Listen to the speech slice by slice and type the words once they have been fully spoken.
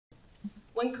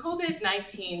When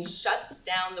COVID-19 shut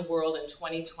down the world in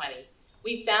 2020,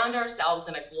 we found ourselves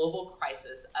in a global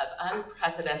crisis of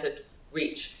unprecedented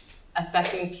reach,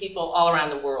 affecting people all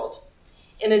around the world.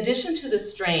 In addition to the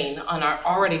strain on our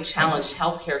already challenged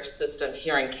healthcare system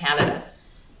here in Canada,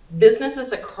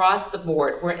 businesses across the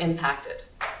board were impacted.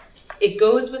 It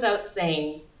goes without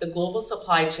saying, the global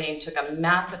supply chain took a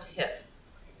massive hit,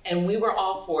 and we were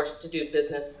all forced to do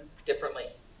businesses differently.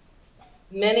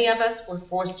 Many of us were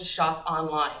forced to shop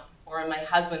online, or in my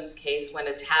husband's case, went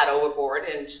a tad overboard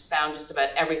and found just about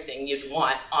everything you'd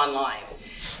want online.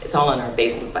 It's all in our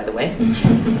basement, by the way.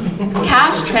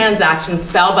 Cash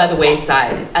transactions fell by the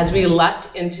wayside as we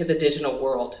leapt into the digital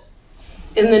world.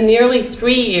 In the nearly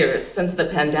 3 years since the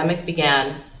pandemic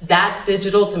began, that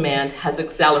digital demand has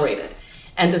accelerated.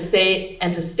 And to stay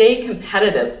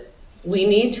competitive, we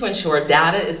need to ensure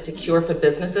data is secure for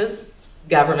businesses,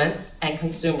 governments, and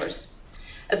consumers.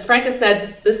 As Franca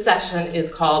said, this session is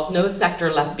called No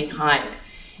Sector Left Behind.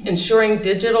 Ensuring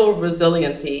digital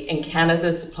resiliency in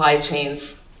Canada's supply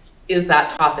chains is that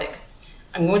topic.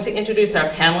 I'm going to introduce our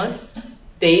panelists.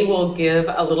 They will give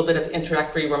a little bit of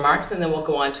introductory remarks, and then we'll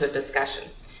go on to a discussion.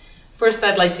 First,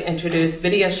 I'd like to introduce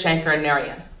Vidya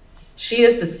ShankarNarayan. She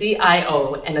is the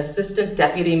CIO and Assistant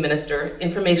Deputy Minister,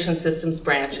 Information Systems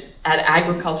Branch at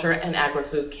Agriculture and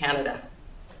Agri-Food Canada.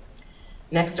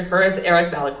 Next to her is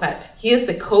Erik Valiquette. He is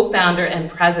the co-founder and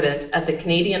president of the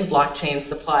Canadian Blockchain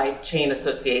Supply Chain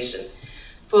Association.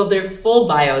 For their full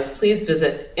bios, please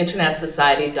visit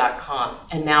internetsociety.com.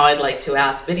 And now I'd like to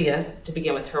ask Vidya to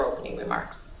begin with her opening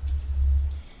remarks.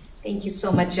 Thank you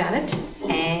so much, Janet.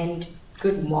 And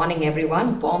good morning,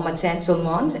 everyone. Bon matin tout le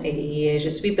monde. Et je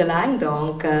suis bilingue,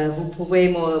 donc vous pouvez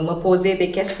me poser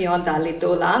des questions dans les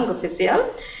deux langues officielles.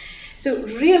 So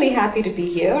really happy to be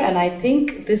here, and I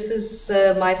think this is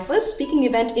my first speaking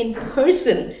event in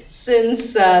person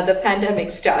since the pandemic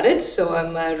started, so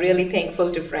I'm really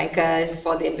thankful to Franca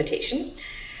for the invitation.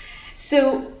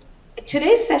 So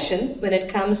today's session, when it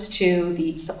comes to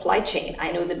the supply chain,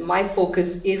 I know that my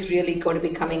focus is really going to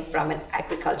be coming from an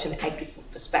agriculture and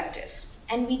agri-food perspective.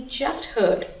 And we just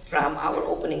heard from our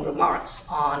opening remarks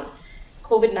on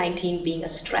COVID-19 being a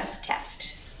stress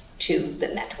test to the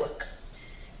network.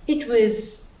 It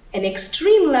was an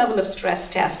extreme level of stress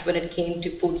test when it came to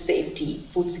food safety,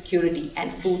 food security,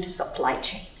 and food supply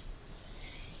chain,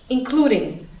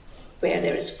 including where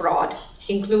there is fraud,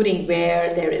 including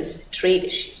where there is trade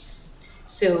issues.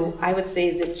 So I would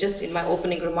say that just in my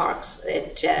opening remarks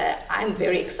that I'm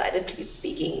very excited to be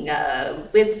speaking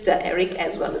with Erik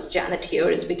as well as Janet here,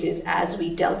 is because as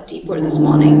we delve deeper this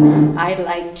morning, I'd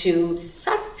like to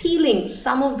start peeling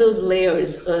some of those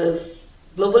layers of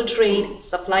global trade,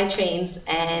 supply chains,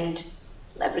 and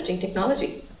leveraging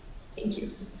technology. Thank you.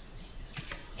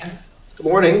 Good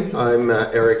morning, I'm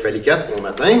Erik Valiquette. Bon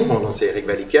matin, mon nom c'est Erik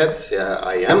Valiquette.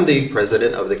 I am the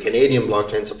president of the Canadian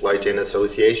Blockchain Supply Chain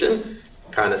Association.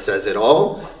 Kind of says it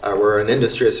all. We're an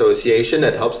industry association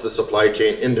that helps the supply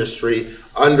chain industry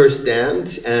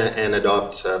understand and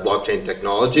adopt blockchain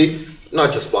technology,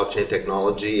 not just blockchain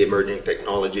technology, emerging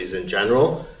technologies in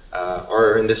general.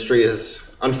 Our industry is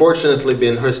unfortunately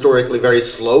been historically very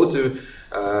slow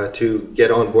to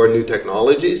get on board new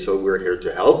technology, so we're here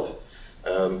to help.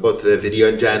 Both Vidya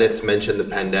and Janet mentioned the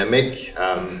pandemic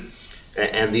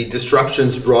and the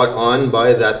disruptions brought on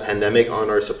by that pandemic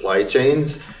on our supply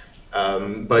chains.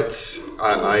 But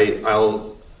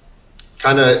I'll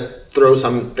kind of throw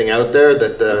something out there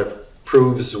that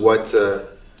proves what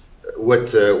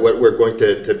we're going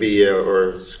to be,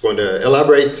 or is going to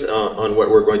elaborate on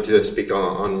what we're going to speak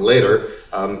on later.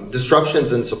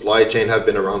 Disruptions in supply chain have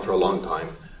been around for a long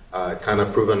time, kind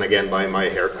of proven again by my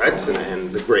haircut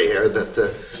and the gray hair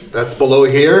that's below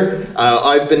here.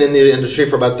 I've been in the industry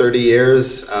for about 30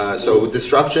 years, so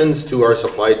disruptions to our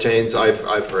supply chains,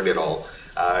 I've heard it all.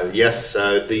 Yes,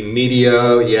 the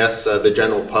media, yes, the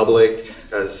general public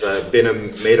has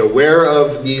been made aware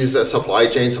of these supply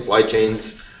chains. Supply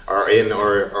chains are in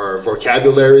our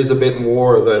vocabularies a bit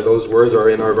more, those words are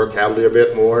in our vocabulary a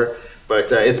bit more, but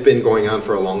it's been going on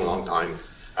for a long, long time.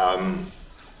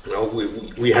 You know,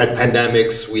 we had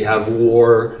pandemics, we have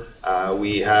war,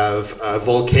 we have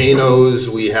volcanoes,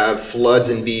 we have floods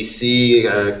in BC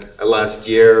last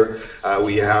year,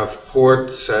 we have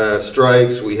port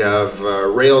strikes, we have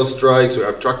rail strikes, we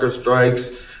have trucker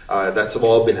strikes. That's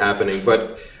all been happening,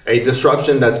 but a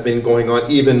disruption that's been going on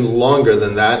even longer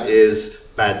than that is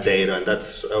bad data, and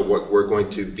that's what we're going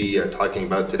to be talking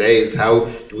about today, is how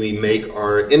do we make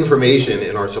our information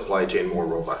in our supply chain more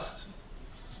robust.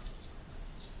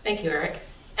 Thank you, Erik.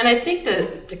 And I think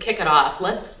to kick it off,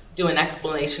 let's do an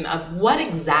explanation of what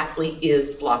exactly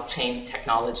is blockchain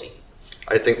technology.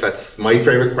 I think that's my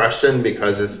favorite question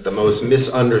because it's the most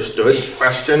misunderstood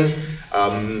question.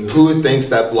 Who thinks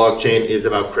that blockchain is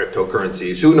about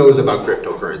cryptocurrencies? Who knows about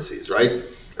cryptocurrencies, right?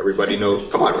 Everybody knows.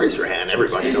 Come on, raise your hand.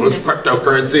 Everybody knows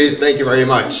cryptocurrencies. Thank you very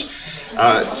much.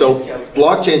 So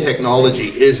blockchain technology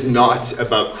is not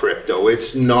about crypto.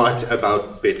 It's not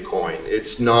about Bitcoin.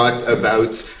 It's not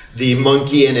about the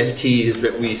monkey NFTs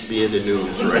that we see in the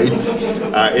news, right?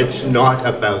 It's not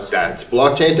about that.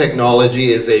 Blockchain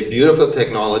technology is a beautiful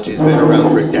technology. It's been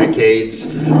around for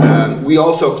decades. We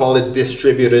also call it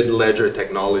distributed ledger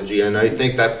technology, and I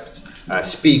think that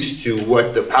speaks to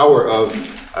what the power of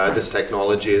this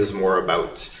technology is more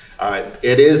about.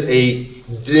 It is a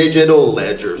digital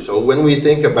ledger. So when we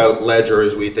think about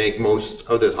ledgers, we think most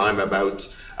of the time about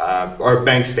our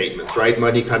bank statements, right?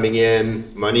 Money coming in,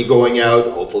 money going out.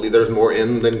 Hopefully there's more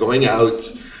in than going out.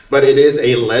 But it is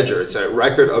a ledger. It's a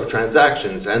record of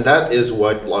transactions. And that is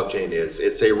what blockchain is.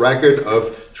 It's a record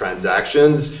of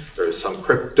transactions. There's some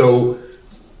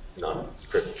not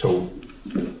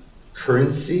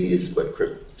cryptocurrencies, but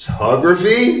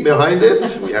cryptography behind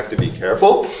it. We have to be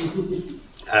careful.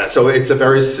 So it's a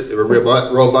very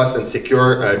robust and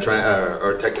secure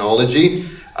technology.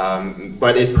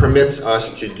 But it permits us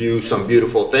to do some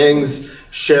beautiful things,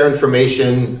 share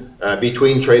information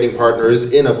between trading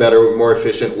partners in a better, more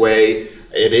efficient way.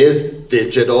 It is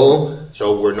digital,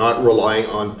 so we're not relying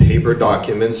on paper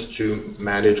documents to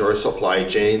manage our supply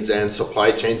chains, and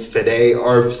supply chains today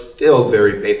are still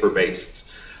very paper-based.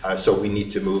 So we need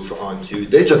to move on to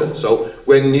digital. So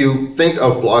when you think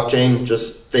of blockchain,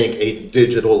 just think a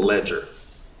digital ledger,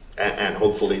 and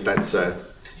hopefully that's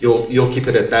You'll keep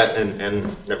it at that and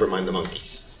never mind the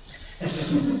monkeys.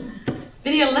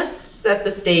 Vidya, let's set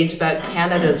the stage about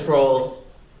Canada's role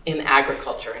in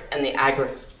agriculture and the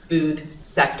agri-food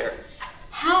sector.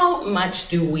 How much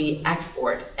do we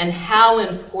export, and how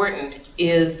important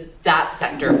is that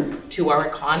sector to our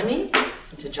economy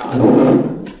and to jobs?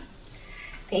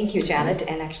 Thank you, Janet.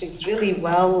 And actually, it's really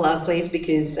well placed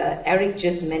because Erik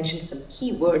just mentioned some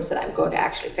key words that I'm going to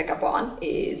actually pick up on.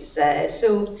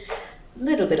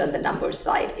 Little bit on the numbers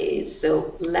side is,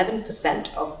 so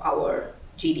 11% of our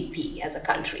GDP as a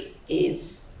country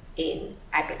is in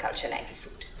agriculture and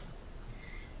agri-food.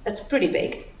 That's pretty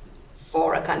big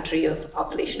for a country of a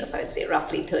population of, I would say,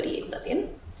 roughly 38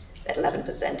 million. That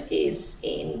 11% is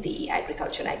in the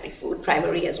agriculture and agri-food,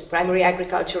 primary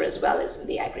agriculture as well as in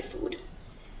the agri-food.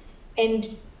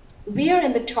 And we are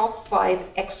in the top 5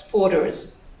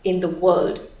 exporters in the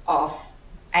world of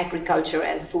agriculture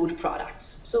and food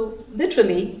products. So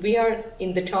literally, we are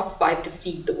in the top 5 to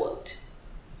feed the world.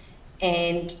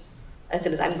 And as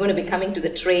I'm going to be coming to the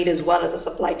trade as well as a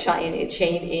supply chain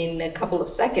in a couple of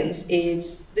seconds,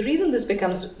 is the reason this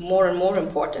becomes more and more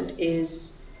important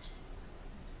is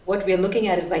what we're looking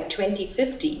at is by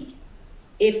 2050,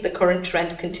 if the current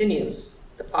trend continues,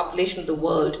 the population of the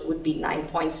world would be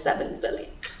 9.7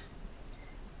 billion.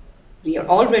 We are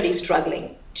already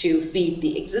struggling to feed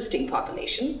the existing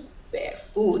population, where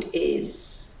food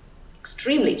is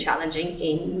extremely challenging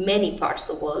in many parts of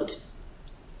the world,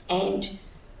 and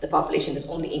the population is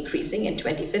only increasing, and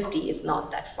 2050 is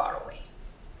not that far away.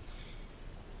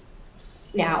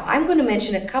 Now, I'm going to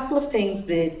mention a couple of things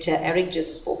that Erik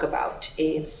just spoke about.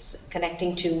 It's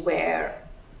connecting to where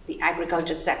the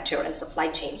agriculture sector and supply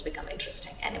chains become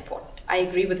interesting and important. I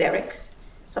agree with Erik.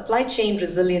 Supply chain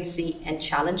resiliency and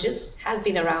challenges have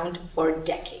been around for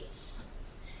decades.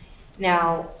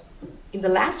 Now, in the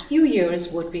last few years,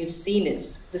 what we've seen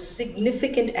is the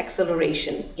significant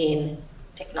acceleration in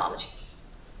technology.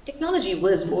 Technology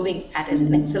was moving at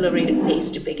an accelerated pace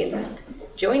to begin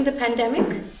with. During the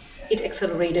pandemic, it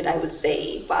accelerated, I would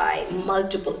say, by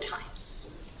multiple times.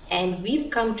 And we've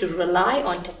come to rely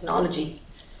on technology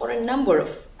for a number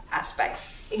of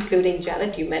aspects, including,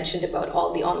 Janet, you mentioned about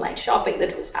all the online shopping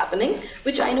that was happening,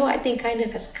 which I think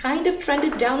has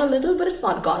trended down a little, but it's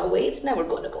not gone away. It's never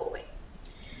going to go away.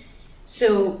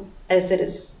 So, as I said,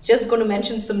 it's just going to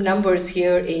mention some numbers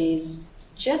here, is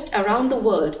just around the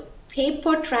world,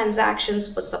 paper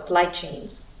transactions for supply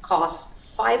chains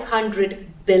cost $500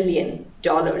 billion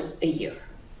a year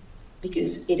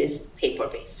because it is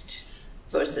paper-based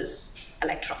versus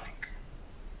electronic.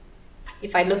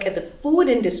 If I look at the food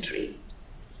industry,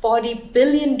 $40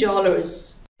 billion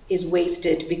is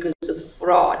wasted because of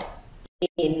fraud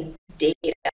in data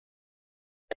when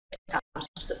it comes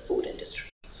to the food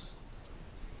industry.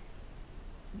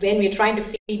 When we're trying to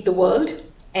feed the world,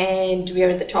 and we are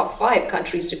in the top 5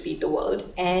 countries to feed the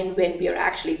world, and when we are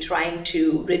actually trying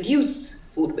to reduce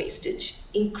food wastage,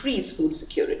 increase food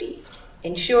security,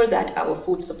 ensure that our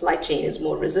food supply chain is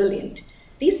more resilient,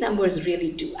 these numbers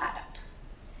really do add up.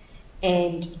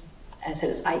 And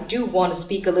as I do want to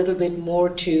speak a little bit more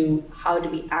to how do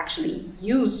we actually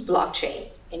use blockchain,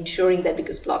 ensuring that,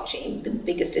 because blockchain, the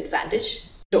biggest advantage,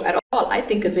 so at all, I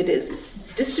think of it as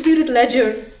distributed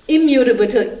ledger,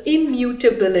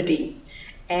 immutability.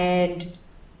 And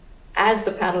as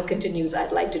the panel continues,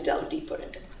 I'd like to delve deeper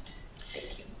into that.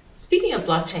 Thank you. Speaking of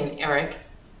blockchain, Erik,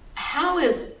 how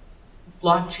is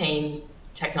blockchain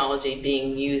technology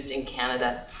being used in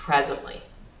Canada presently?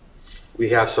 We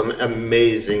have some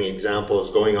amazing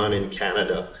examples going on in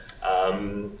Canada.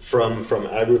 From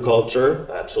agriculture,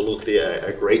 absolutely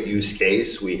a great use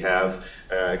case. We have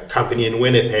a company in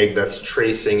Winnipeg that's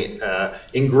tracing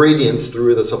ingredients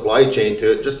through the supply chain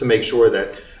just to make sure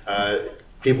that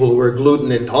people who are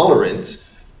gluten intolerant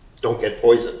don't get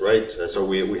poisoned, right? So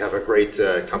we have a great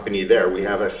company there. We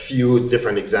have a few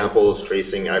different examples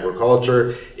tracing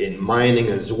agriculture, in mining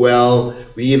as well.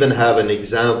 We even have an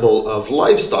example of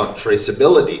livestock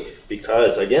traceability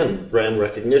because, again, brand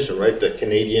recognition, right? The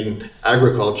Canadian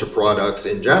agriculture products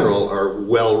in general are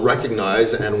well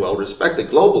recognized and well respected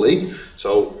globally.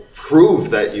 So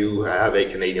prove that you have a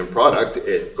Canadian product,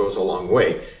 it goes a long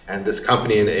way. And this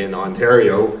company in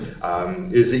Ontario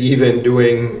is even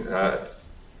doing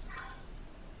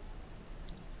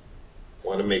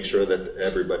want to make sure that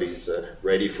everybody's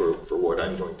ready for what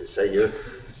I'm going to say here.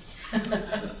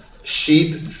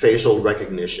 Sheep facial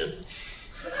recognition,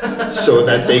 so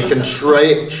that they can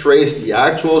trace the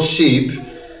actual sheep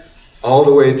all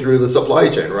the way through the supply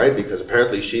chain, right? Because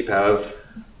apparently sheep have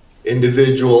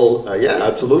individual,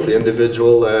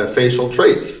 individual facial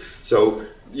traits. So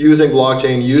using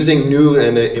blockchain, using new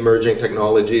and emerging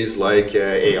technologies like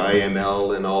AI,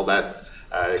 ML, and all that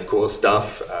cool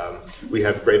stuff. We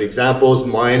have great examples.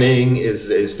 Mining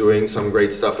is doing some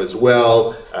great stuff as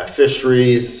well.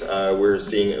 Fisheries, we're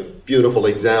seeing a beautiful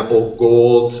example.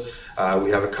 Gold,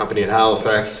 we have a company in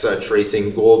Halifax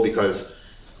tracing gold, because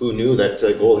who knew that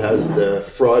gold has the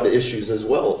fraud issues as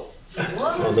well?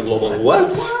 On the global,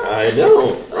 what? I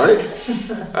know, right?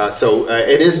 So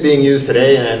it is being used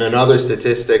today. And another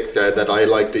statistic that I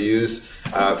like to use,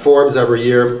 Forbes every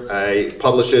year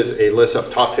publishes a list of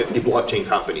top 50 blockchain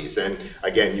companies. And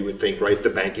again, you would think, right, the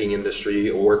banking industry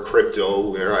or crypto,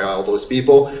 where all those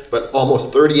people, but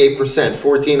almost 38%,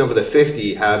 14 of the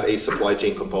 50 have a supply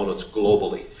chain components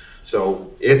globally. So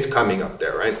it's coming up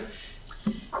there, right?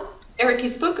 Erik, you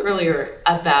spoke earlier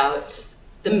about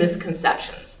the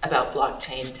misconceptions about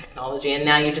blockchain technology, and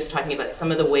now you're just talking about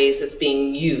some of the ways it's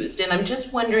being used. And I'm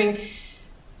just wondering,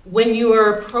 when you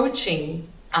are approaching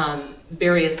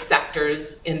various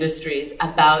sectors, industries,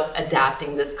 about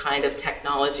adapting this kind of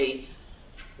technology,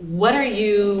 what are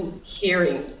you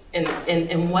hearing,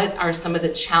 and what are some of the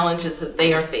challenges that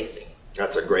they are facing?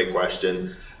 That's a great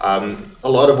question. A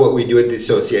lot of what we do at the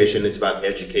association is about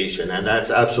education, and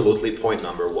that's absolutely point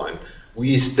number one.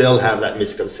 We still have that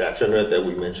misconception, right, that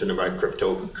we mentioned about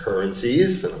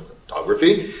cryptocurrencies and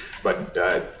cryptography, but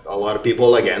a lot of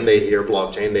people, again, they hear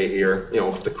blockchain, they hear,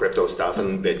 the crypto stuff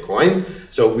and Bitcoin.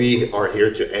 So we are here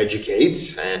to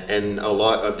educate, and a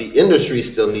lot of the industry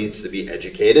still needs to be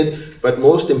educated, but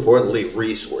most importantly,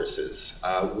 resources.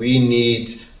 We need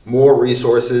more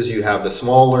resources. You have the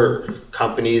smaller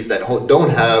companies that don't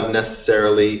have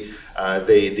necessarily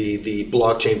the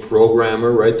blockchain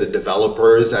programmer, right, the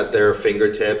developers at their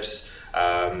fingertips.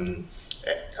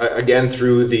 Again,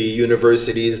 through the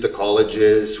universities, the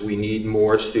colleges, we need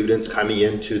more students coming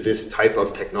into this type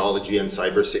of technology and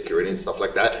cybersecurity and stuff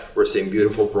like that. We're seeing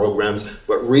beautiful programs,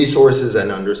 but resources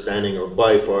and understanding are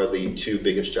by far the two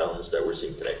biggest challenges that we're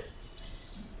seeing today.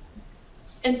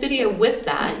 And Vidya, with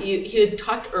that, you had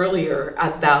talked earlier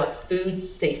about food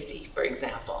safety, for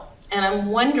example, and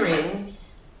I'm wondering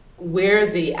where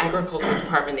the agriculture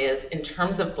department is in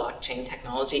terms of blockchain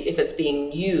technology, if it's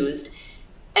being used,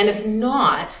 and if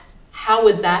not, how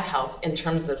would that help in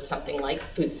terms of something like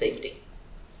food safety?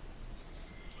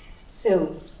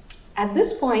 So at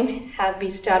this point, have we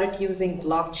started using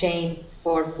blockchain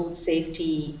for food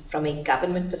safety from a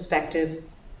government perspective?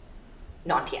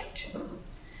 Not yet.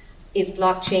 Is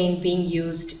blockchain being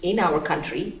used in our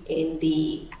country in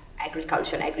the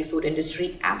agriculture and agri-food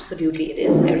industry? Absolutely it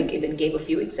is. Erik even gave a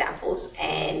few examples,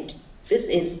 and this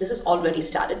is already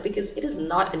started because it is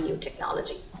not a new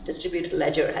technology. Distributed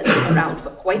ledger has been around for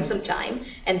quite some time,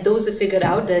 and those have figured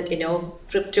out that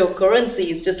cryptocurrency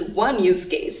is just one use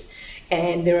case,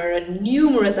 and there are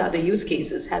numerous other use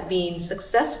cases have been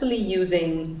successfully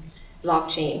using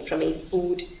blockchain from a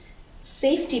food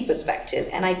safety perspective.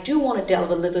 And I do want to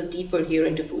delve a little deeper here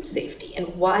into food safety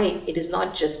and why it is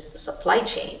not just the supply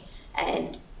chain.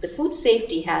 And the food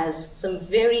safety has some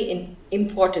very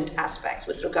important aspects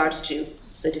with regards to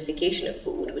certification of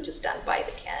food, which is done by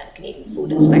the Canadian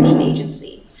Food Inspection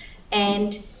Agency,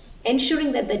 and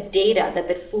ensuring that the data that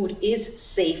the food is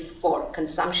safe for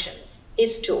consumption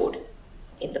is stored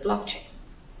in the blockchain.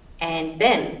 And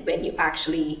then when you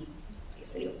actually,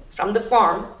 from the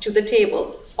farm to the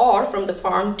table, or from the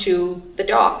farm to the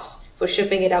docks for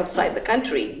shipping it outside the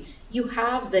country, you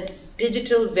have that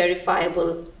digital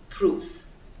verifiable proof,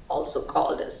 also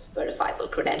called as verifiable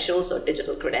credentials or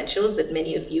digital credentials that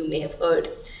many of you may have heard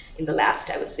in the last,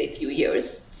 I would say, few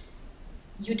years.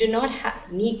 You do not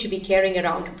need to be carrying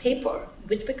around paper,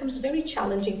 which becomes very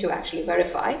challenging to actually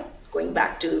verify. Going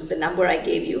back to the number I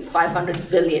gave you, 500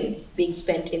 billion being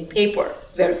spent in paper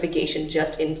verification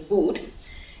just in food,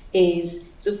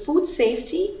 so food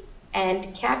safety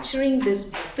and capturing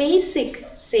this basic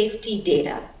safety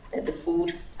data that the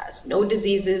food has no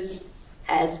diseases,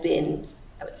 has been,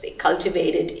 I would say,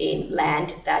 cultivated in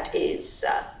land that is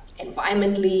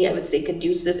environmentally, I would say,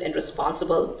 conducive and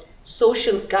responsible.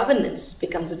 Social governance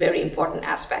becomes a very important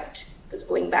aspect, because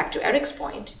going back to Eric's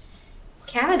point,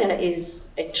 Canada is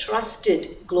a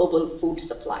trusted global food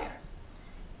supplier.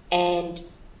 And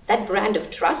that brand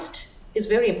of trust is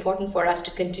very important for us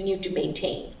to continue to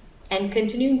maintain. And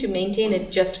continuing to maintain it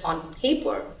just on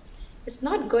paper, it's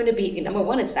not going to be, number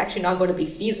one, it's actually not going to be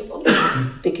feasible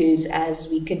because as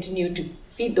we continue to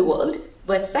feed the world,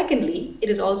 but secondly, it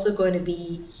is also going to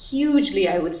be hugely,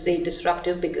 I would say,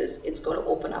 disruptive because it's going to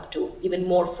open up to even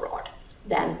more fraud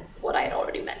than what I had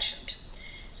already mentioned.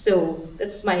 So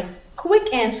that's my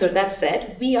quick answer. That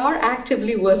said, we are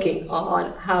actively working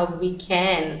on how we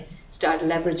can start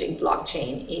leveraging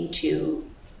blockchain into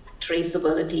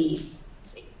traceability,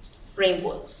 say,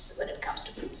 frameworks when it comes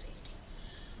to food safety.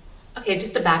 Okay,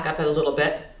 just to back up a little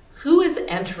bit, who is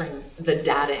entering the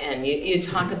data in? You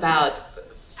talk about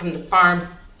from the farms,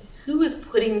 who is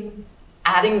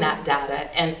adding that data,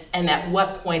 and at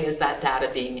what point is that data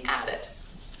being added?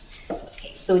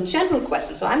 Okay, so general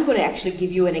question. So I'm going to actually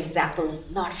give you an example,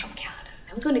 not from Canada.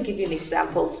 I'm going to give you an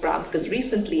example because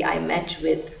recently I met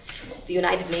with the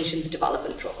United Nations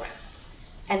Development Program,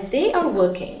 and they are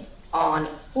working on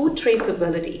food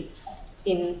traceability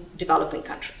in developing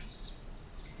countries.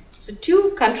 So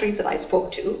two countries that I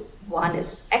spoke to, one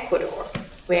is Ecuador,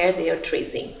 where they are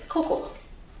tracing cocoa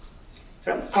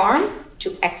from farm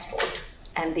to export,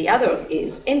 and the other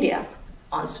is India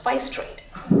on spice trade.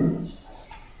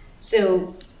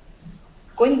 So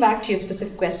going back to your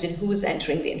specific question, who is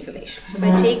entering the information? So if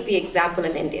I take the example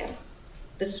in India,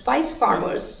 the spice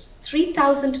farmers,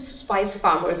 3,000 spice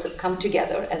farmers have come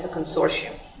together as a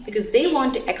consortium because they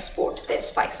want to export their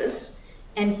spices.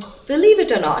 And believe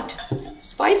it or not,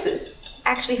 spices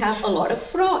actually have a lot of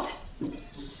fraud,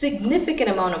 significant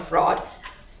amount of fraud.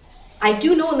 I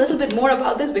do know a little bit more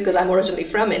about this because I'm originally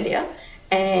from India,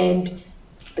 and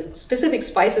the specific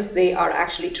spices they are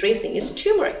actually tracing is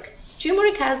turmeric.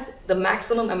 Turmeric has the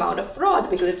maximum amount of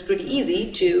fraud because it's pretty easy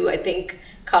to, I think,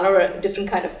 color a different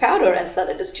kind of powder and sell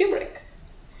it as turmeric.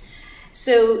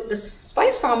 So the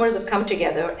spice farmers have come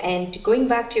together, and going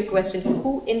back to your question,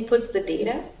 who inputs the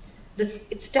data?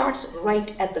 It starts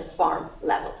right at the farm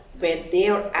level, where they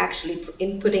are actually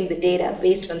inputting the data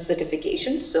based on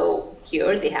certification. So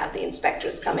here they have the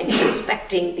inspectors coming and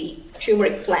inspecting the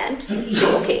turmeric plant.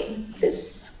 So, okay,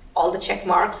 all the check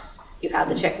marks. You have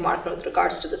the check mark with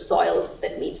regards to the soil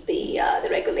that meets the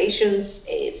regulations.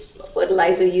 It's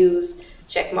fertilizer use.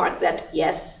 Check mark that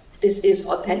yes, this is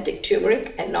authentic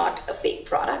turmeric and not a fake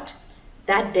product.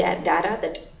 That data,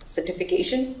 that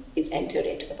certification, is entered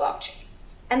into the blockchain.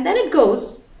 And then it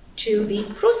goes to the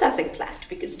processing plant,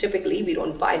 because typically we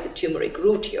don't buy the turmeric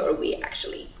root here, we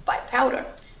actually buy powder.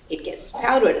 It gets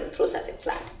powdered at the processing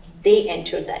plant. They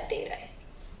enter that data in.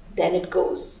 Then it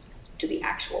goes to the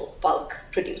actual bulk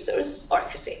producers, or I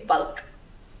should say bulk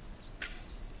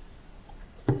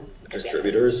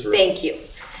distributors. Thank you.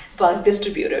 Bulk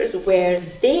distributors, where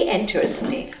they enter the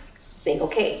data, saying,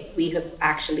 okay, we have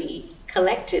actually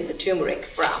collected the turmeric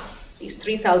from these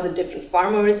 3,000 different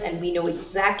farmers, and we know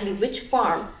exactly which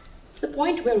farm, to the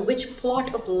point where which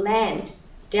plot of land,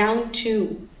 down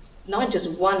to not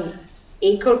just 1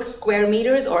 acre square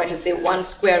meters, or I should say 1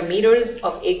 square meters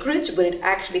of acreage, but it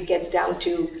actually gets down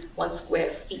to 1 square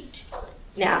feet.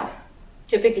 Now,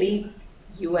 typically,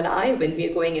 you and I, when we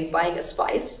are going and buying a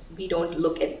spice, we don't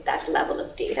look at that level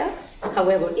of data.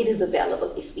 However, it is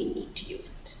available if we need to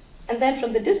use it. And then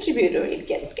from the distributor, it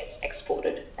gets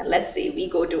exported. And let's say we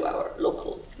go to our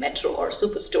local metro or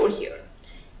superstore here.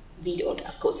 We don't,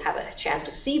 of course, have a chance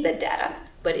to see the data,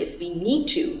 but if we need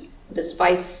to, the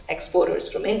spice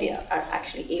exporters from India are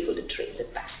actually able to trace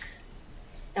it back.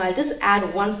 Now, I'll just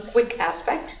add one quick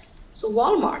aspect. So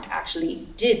Walmart actually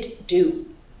did do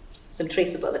some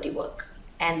traceability work,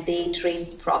 and they traced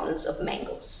the provenance of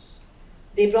mangoes.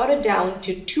 They brought it down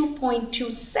to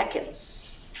 2.2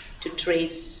 seconds to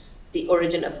trace the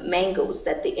origin of mangoes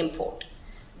that they import,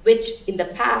 which in the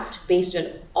past, based on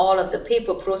all of the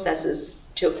paper processes,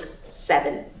 took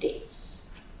 7 days.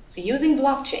 So using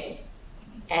blockchain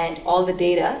and all the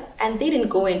data, and they didn't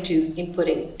go into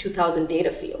inputting 2,000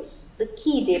 data fields, the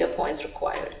key data points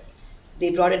required. They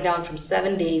brought it down from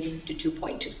 7 days to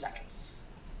 2.2 seconds.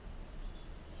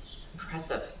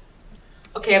 Impressive.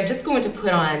 Okay, I'm just going to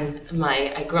put on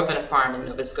I grew up on a farm in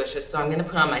Nova Scotia, so I'm going to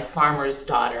put on my farmer's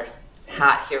daughter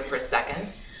hat here for a second.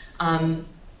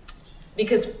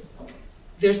 Because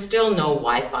there's still no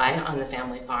Wi-Fi on the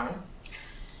family farm.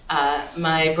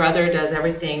 My brother does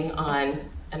everything on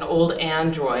an old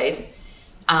Android.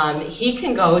 He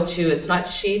can go to, it's not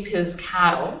sheep, his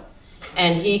cattle,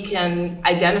 and he can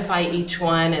identify each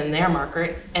one in their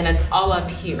marker, and it's all up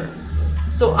here.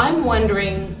 So I'm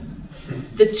wondering,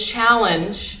 the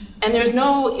challenge, and there's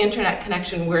no internet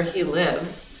connection where he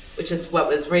lives, which is what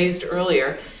was raised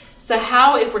earlier. So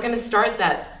how, if we're going to start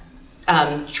that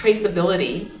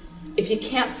traceability, if you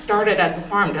can't start it at the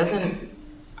farm,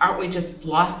 aren't we just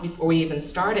lost before we even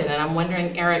started? And I'm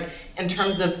wondering, Erik, in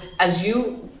terms of, as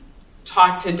you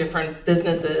talk to different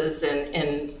businesses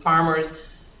and farmers,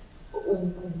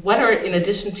 what are, in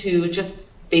addition to just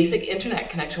basic internet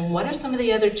connection, what are some of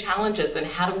the other challenges, and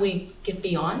how do we get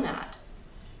beyond that?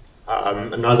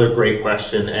 Another great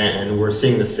question, and we're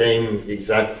seeing the same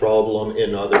exact problem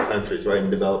in other countries, right? In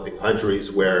developing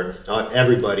countries where not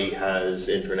everybody has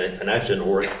internet connection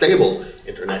or a stable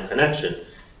internet connection,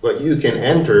 but you can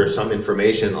enter some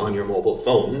information on your mobile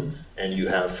phone, and you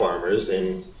have farmers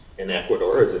in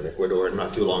Ecuador, I was in Ecuador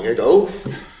not too long ago.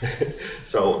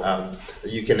 So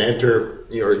you can enter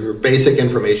your basic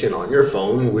information on your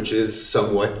phone, which is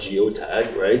somewhat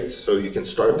geotagged, right? So you can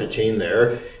start the chain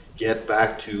there, get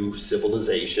back to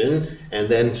civilization, and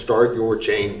then start your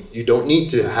chain. You don't need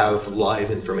to have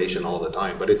live information all the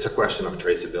time, but it's a question of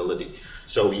traceability.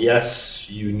 So yes,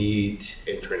 you need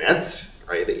internet,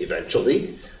 right,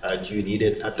 eventually. Do you need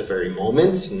it at the very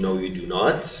moment? No, you do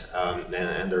not.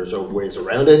 And there's ways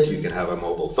around it. You can have a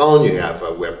mobile phone, you have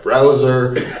a web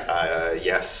browser.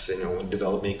 Yes, in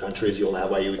developing countries, you'll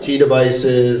have IoT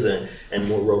devices and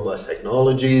more robust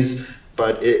technologies.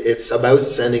 But it's about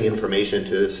sending information to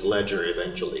this ledger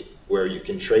eventually, where you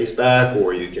can trace back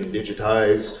or you can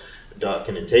digitize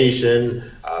documentation.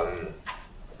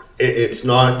 It's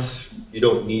not, you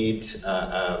don't need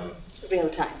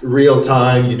real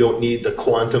time, you don't need the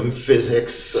quantum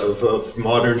physics of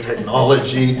modern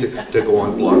technology to go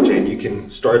on blockchain. You can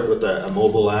start with a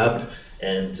mobile app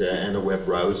and a web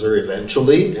browser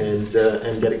eventually and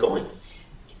get it going.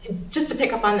 Just to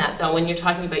pick up on that though, when you're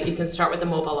talking about you can start with a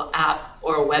mobile app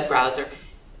or a web browser,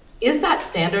 is that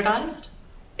standardized?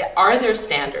 Are there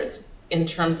standards in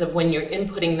terms of when you're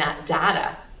inputting that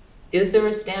data? Is there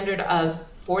a standard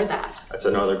for that? That's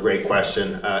another great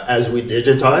question. As we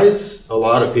digitize, a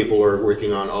lot of people are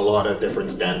working on a lot of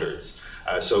different standards.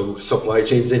 So supply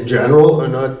chains in general are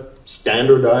not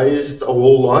standardized a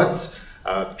whole lot.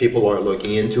 People are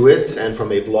looking into it, and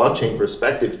from a blockchain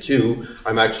perspective too,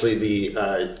 I'm actually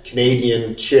the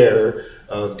Canadian chair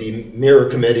of the Mirror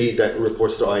Committee that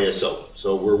reports to ISO.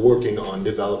 So we're working on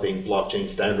developing blockchain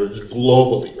standards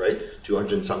globally, right?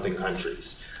 200-something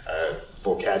countries.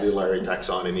 Vocabulary,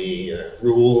 taxonomy,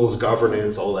 rules,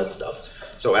 governance, all that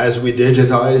stuff. So as we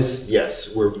digitize,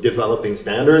 yes, we're developing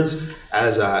standards.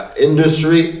 As an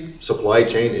industry, supply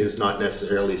chain is not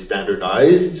necessarily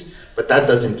standardized, but that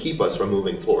doesn't keep us from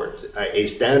moving forward. A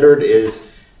standard is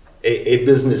a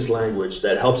business language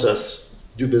that helps us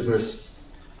do business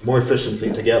more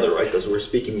efficiently together, right? Because we're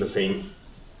speaking the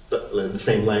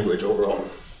same language overall.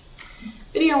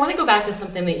 Vidya, I want to go back to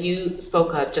something that you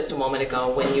spoke of just a moment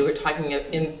ago when you were talking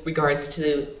in regards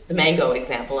to the mango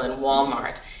example in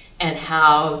Walmart and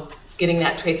how getting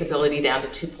that traceability down to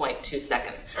 2.2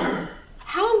 seconds.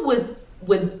 How would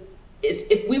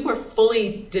if we were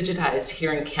fully digitized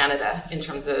here in Canada in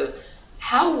terms of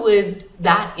how would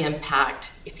that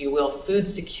impact, if you will, food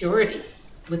security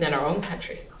within our own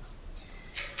country?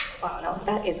 Wow, now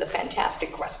that is a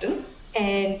fantastic question.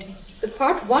 And the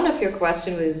part one of your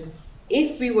question was,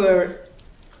 if we were,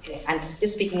 I'm just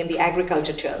speaking in the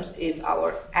agriculture terms, if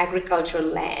our agricultural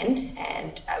land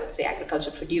and I would say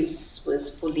agriculture produce was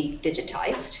fully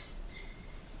digitized.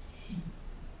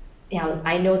 Now,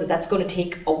 I know that that's going to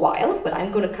take a while, but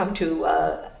I'm going to come to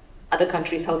other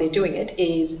countries, how they're doing it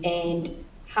is, and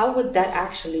how would that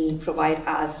actually provide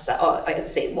us, or I'd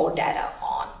say more data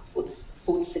on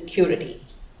food security?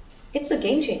 It's a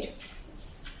game changer.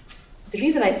 The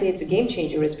reason I say it's a game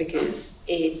changer is because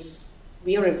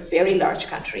we are a very large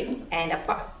country, and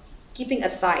keeping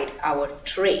aside our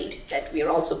trade, that we are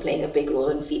also playing a big role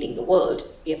in feeding the world,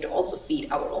 we have to also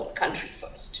feed our own country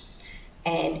first.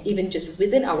 And even just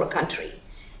within our country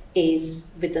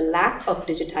is with the lack of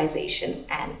digitization,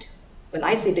 and when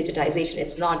I say digitization,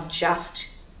 it's not just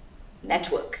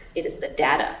network, it is the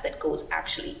data that goes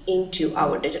actually into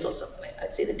our digital supply.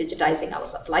 I'd say the digitizing our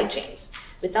supply chains.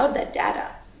 Without that data,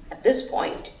 at this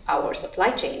point, our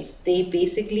supply chains, they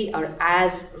basically are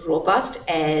as robust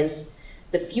as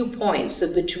the few points,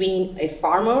 so between a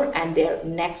farmer and their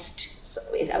next,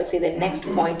 I would say their next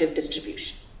point of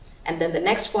distribution. And then the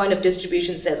next point of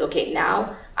distribution says, okay,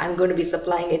 now I'm going to be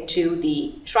supplying it to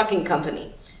the trucking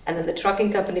company. And then the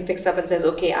trucking company picks up and says,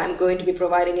 okay, I'm going to be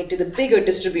providing it to the bigger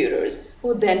distributors,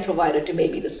 who then provide it to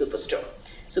maybe the superstore.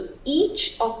 So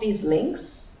each of these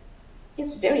links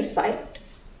is very silent.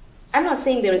 I'm not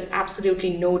saying there is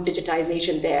absolutely no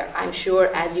digitization there. I'm sure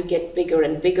as you get bigger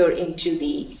and bigger into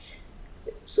the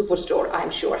superstore, I'm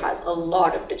sure has a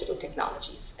lot of digital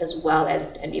technologies as well as,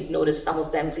 and we've noticed some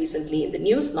of them recently in the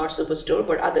news, not superstore,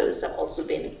 but others have also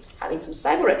been having some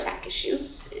cyber attack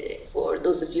issues for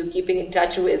those of you keeping in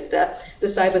touch with the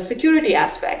cybersecurity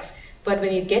aspects. But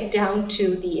when you get down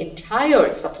to the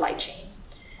entire supply chain,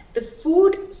 the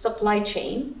food supply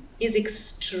chain is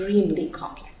extremely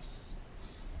complex.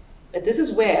 But this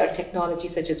is where technology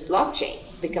such as blockchain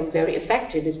become very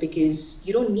effective, is because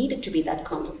you don't need it to be that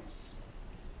complex.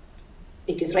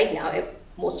 Because right now,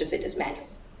 most of it is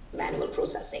manual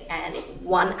processing. And if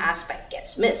one aspect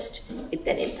gets missed, it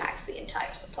then impacts the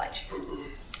entire supply chain.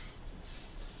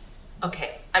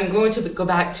 Okay, I'm going to go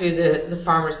back to the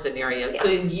farmer scenario. Yeah. So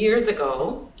years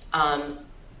ago,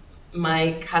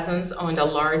 my cousins owned a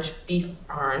large beef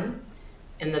farm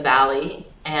in the valley,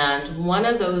 and one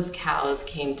of those cows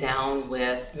came down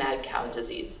with mad cow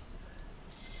disease.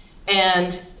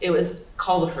 And it was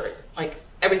called a herd, like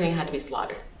everything had to be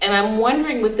slaughtered. And I'm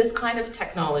wondering, with this kind of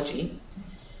technology,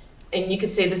 and you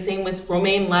could say the same with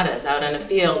romaine lettuce out in a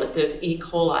field if there's E.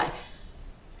 coli,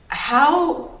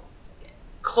 how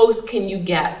close can you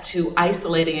get to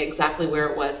isolating exactly where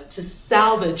it was to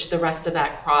salvage the rest of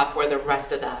that crop or the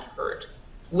rest of that herd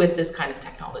with this kind of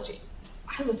technology?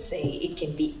 I would say it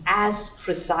can be as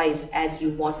precise as you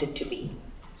want it to be.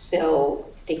 So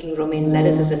taking romaine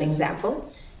lettuce as an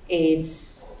example,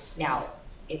 it's now,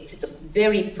 if it's a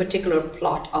very particular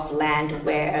plot of land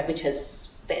which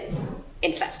has been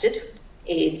infested,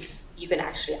 you can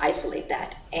actually isolate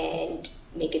that and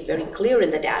make it very clear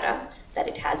in the data that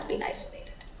it has been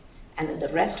isolated. And then the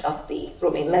rest of the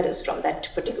romaine lettuce from that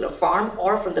particular farm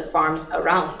or from the farms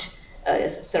around,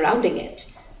 surrounding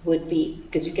it, would be,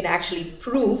 because you can actually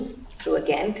prove through,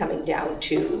 again, coming down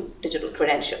to digital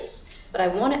credentials. But I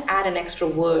want to add an extra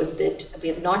word that we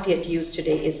have not yet used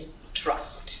today, is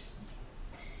trust.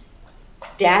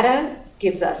 Data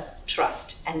gives us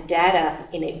trust, and data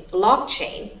in a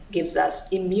blockchain gives us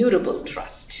immutable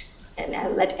trust. And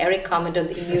I'll let Erik comment on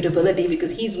the immutability,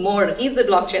 because he's the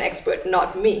blockchain expert,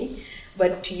 not me.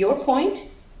 But to your point,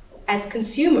 as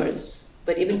consumers,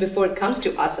 but even before it comes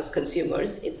to us as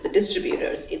consumers, it's the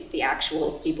distributors, it's the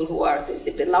actual people who are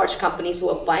the large companies who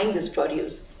are buying this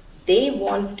produce. They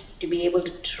want to be able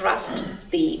to trust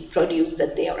the produce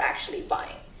that they are actually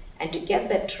buying. And to get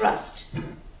that trust,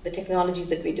 the technologies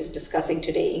that we're just discussing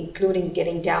today, including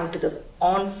getting down to the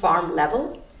on-farm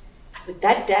level, with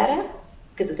that data,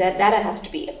 because the data has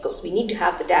to be, of course, we need to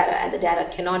have the data, and the data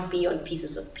cannot be on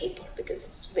pieces of paper, because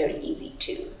it's very easy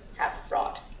to have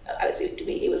fraud. I would say to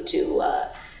be able to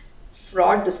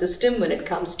fraud the system when it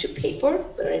comes to paper,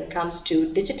 but when it comes to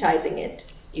digitizing it,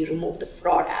 you remove the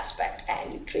fraud aspect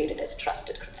and you create it as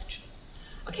trusted credentials.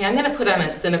 Okay, I'm going to put on a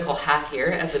cynical hat here.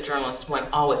 As a journalist, one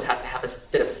always has to have a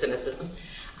bit of cynicism.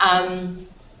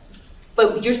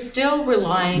 But you're still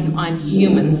relying on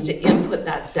humans to input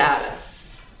that data.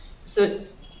 So,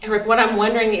 Erik, what I'm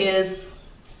wondering is,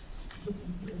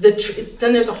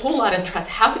 then there's a whole lot of trust.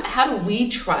 How do we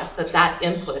trust that that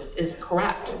input is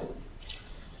correct?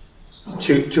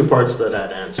 Two parts to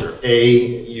that answer. A,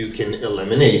 you can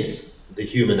eliminate the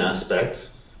human aspect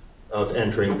of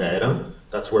entering data.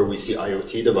 That's where we see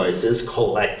IoT devices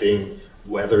collecting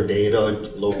weather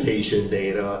data, location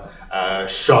data,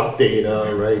 shop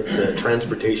data, right?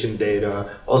 Transportation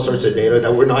data, all sorts of data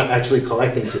that we're not actually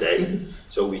collecting today.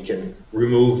 So we can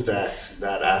remove that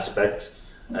aspect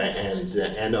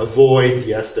and avoid,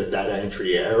 yes, the data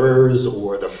entry errors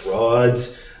or the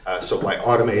frauds. So by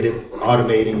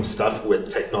automating stuff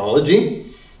with technology.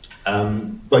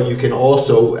 But you can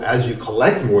also, as you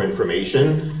collect more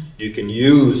information, you can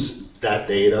use that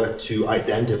data to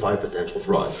identify potential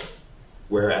fraud.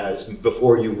 Whereas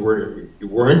before you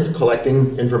weren't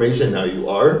collecting information, now you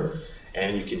are,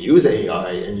 and you can use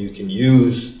AI and you can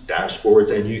use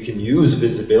dashboards and you can use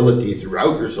visibility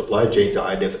throughout your supply chain to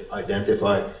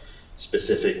identify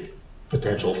specific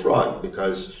potential fraud,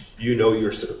 because you know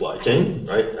your supply chain,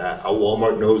 right? A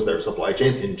Walmart knows their supply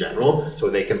chain in general, so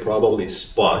they can probably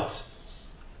spot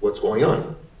what's going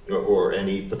on or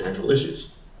any potential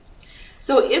issues.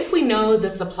 So if we know the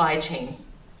supply chain,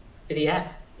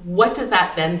 Vidya, what does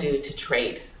that then do to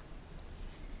trade?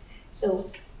 So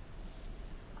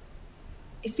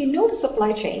if we know the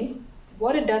supply chain,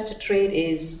 what it does to trade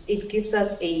is it gives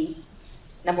us a,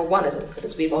 number one,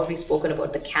 as we've already spoken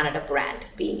about the Canada brand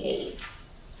being a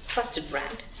trusted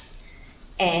brand.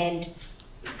 And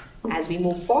as we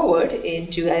move forward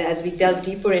as we delve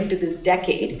deeper into this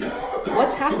decade,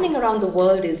 what's happening around the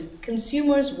world is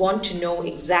consumers want to know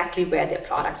exactly where their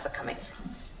products are coming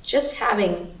from. Just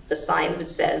having the sign which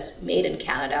says made in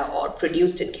Canada or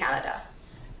produced in Canada,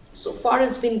 so far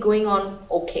it's been going on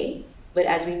okay, but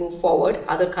as we move forward,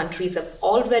 other countries have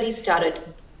already started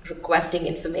requesting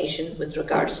information with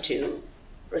regards to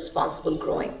responsible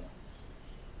growing.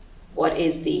 What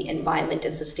is the environment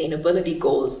and sustainability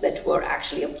goals that were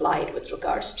actually applied with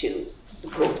regards to the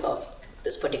growth of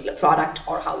this particular product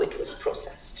or how it was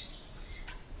processed?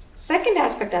 Second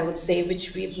aspect I would say,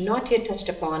 which we've not yet touched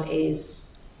upon, is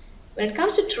when it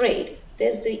comes to trade,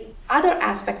 there's the other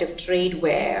aspect of trade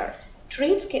where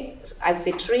trades can, I would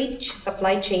say trade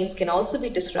supply chains can also be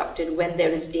disrupted when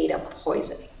there is data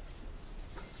poisoning.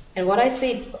 And what I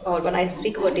say, or when I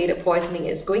speak about data poisoning,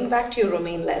 is going back to your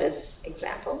romaine lettuce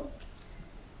example.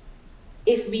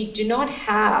 If we do not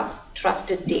have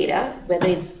trusted data, whether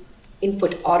it's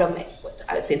input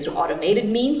I would say through automated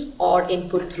means or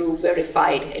input through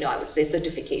verified, I would say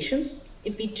certifications,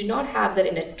 if we do not have that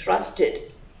in a trusted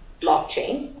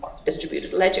blockchain or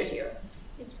distributed ledger here,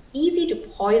 it's easy to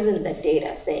poison that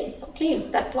data saying, okay,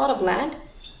 that plot of land,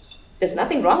 there's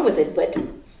nothing wrong with it, but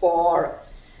for,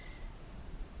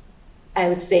 I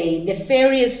would say,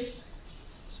 nefarious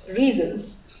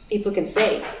reasons, people can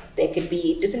say there could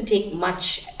be, it doesn't take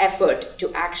much effort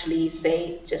to actually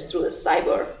say, just through a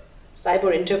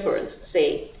cyber interference,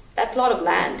 say that plot of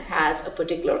land has a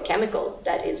particular chemical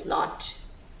that is not,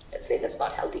 let's say, that's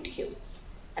not healthy to humans.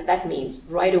 And that means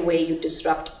right away you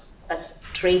disrupt a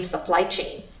trade supply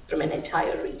chain from an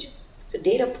entire region. So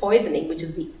data poisoning, which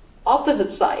is the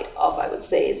opposite side of, I would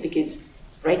say, is because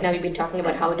right now we've been talking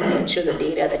about how do we ensure the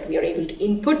data, that we are able to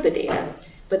input the data.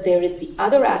 But there is the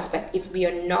other aspect, if we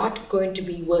are not going to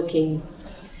be working,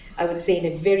 I would say, in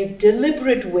a very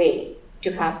deliberate way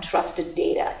to have trusted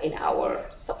data in our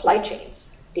supply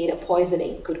chains, data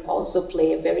poisoning could also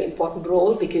play a very important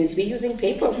role because we're using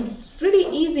paper. It's pretty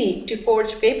easy to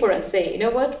forge paper and say, you know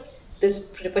what, this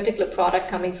particular product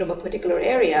coming from a particular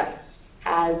area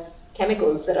has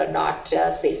chemicals that are not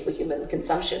safe for human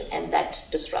consumption, and that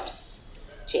disrupts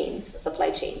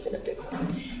supply chains in a big way.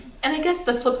 And I guess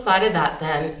the flip side of that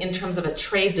then, in terms of a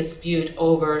trade dispute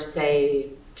over, say,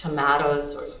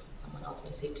 tomatoes, or someone else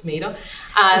may say tomato,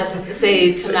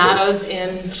 say tomatoes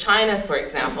in China, for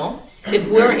example, if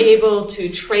we're able to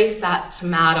trace that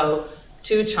tomato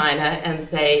to China and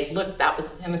say, look, that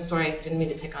was, I'm sorry, I didn't mean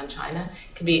to pick on China,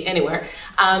 it could be anywhere,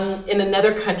 in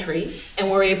another country,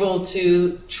 and we're able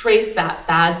to trace that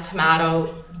bad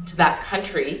tomato to that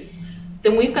country,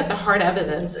 then we've got the hard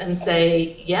evidence and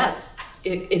say, yes,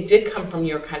 it did come from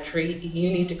your country,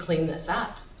 you need to clean this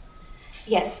up.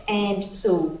 Yes, and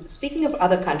so speaking of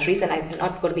other countries, and I'm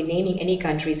not going to be naming any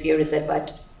countries here,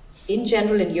 but in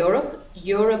general in Europe,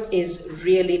 Europe is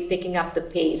really picking up the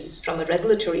pace from a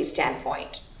regulatory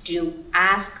standpoint to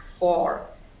ask for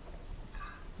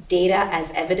data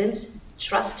as evidence,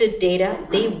 trusted data.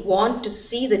 They want to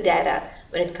see the data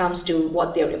when it comes to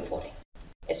what they're importing,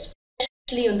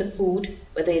 especially on the food,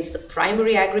 whether it's the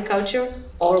primary agriculture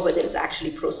or whether it's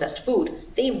actually processed food.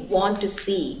 They want to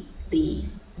see the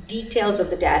details of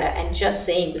the data, and just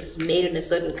saying this is made in a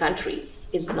certain country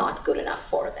is not good enough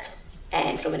for them.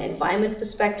 And from an environment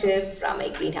perspective, from a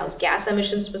greenhouse gas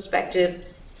emissions perspective,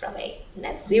 from a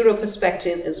net zero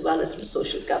perspective, as well as from a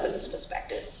social governance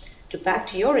perspective. To back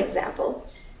to your example,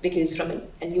 because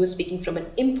and you were speaking from an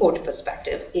import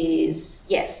perspective, is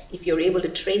yes, if you're able to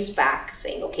trace back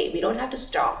saying, okay, we don't have to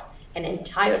stop an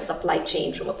entire supply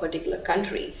chain from a particular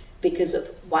country because of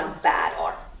one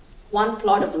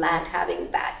plot of land having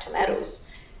bad tomatoes.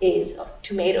 See,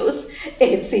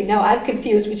 now I'm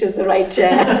confused which is the right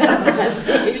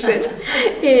pronunciation.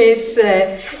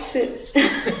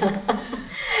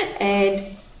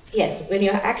 And yes, when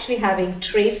you're actually having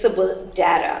traceable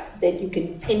data that you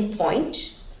can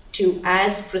pinpoint to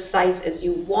as precise as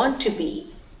you want to be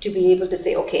to be able to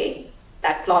say, okay,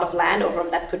 that plot of land or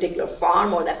from that particular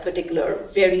farm or that particular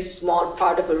very small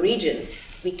part of a region,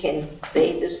 we can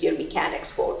say this year we can't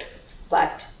export,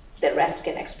 but the rest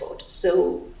can export.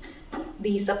 So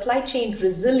the supply chain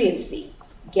resiliency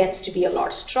gets to be a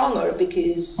lot stronger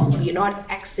because you're not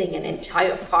axing an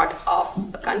entire part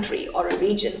of a country or a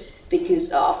region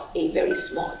because of a very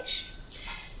small issue.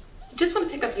 Just want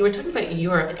to pick up, you were talking about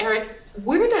Europe. Erik,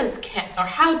 where does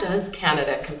how does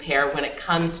Canada compare when it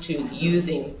comes to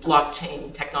using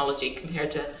blockchain technology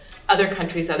compared to other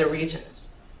countries, other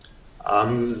regions?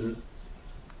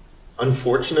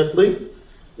 Unfortunately,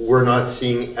 we're not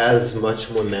seeing as much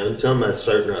momentum as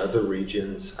certain other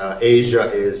regions.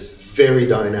 Asia is very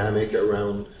dynamic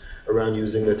around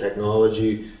using the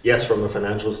technology, yes, from a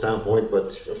financial standpoint,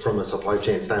 but from a supply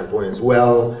chain standpoint as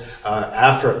well.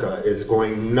 Africa is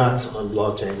going nuts on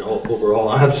blockchain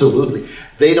overall, absolutely.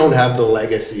 They don't have the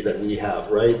legacy that we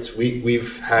have, right?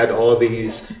 We've had all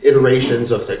these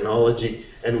iterations of technology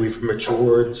and we've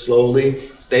matured slowly.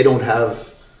 They don't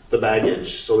have the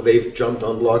baggage, so they've jumped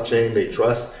on blockchain, they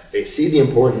trust, they see the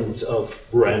importance of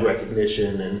brand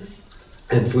recognition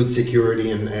and food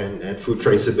security and food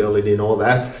traceability and all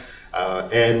that.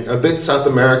 And a bit South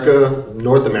America,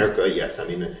 North America, yes. I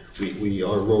mean, we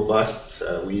are robust.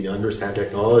 We understand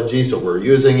technology, so we're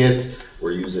using it.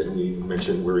 We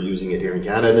mentioned we're using it here in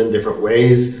Canada in different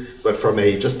ways. But from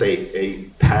just a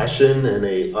passion and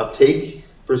a uptake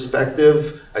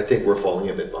perspective, I think we're falling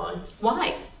a bit behind.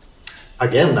 Why?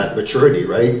 Again, that maturity,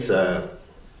 right?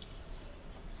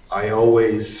 I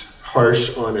always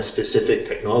harsh on a specific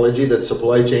technology that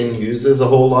supply chain uses a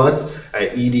whole lot.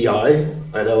 At EDI,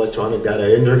 at electronic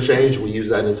data interchange, we use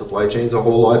that in supply chains a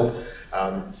whole lot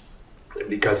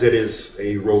because it is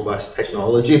a robust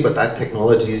technology, but that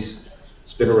technology's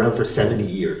been around for 70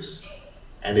 years.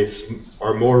 And it's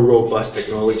our more robust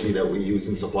technology that we use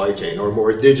in supply chain, or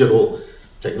more digital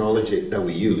technology that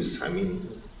we use. I mean,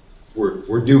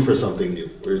 we're due for something new.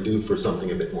 We're due for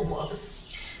something a bit more modern.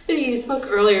 Vidya, you spoke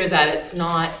earlier that it's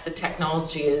not, the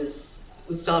technology is,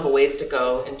 we still have a ways to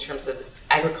go in terms of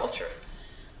agriculture.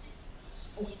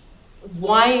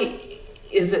 Why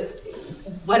is it,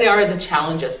 what are the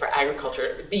challenges for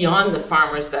agriculture beyond the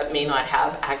farmers that may not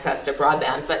have access to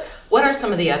broadband, but what are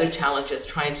some of the other challenges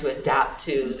trying to adapt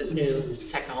to this new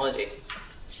technology?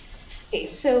 Okay,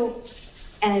 so,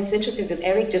 and it's interesting because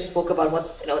Erik just spoke about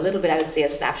what's, a little bit, I would say, a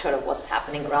snapshot of what's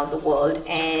happening around the world,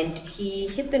 and he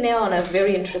hit the nail on a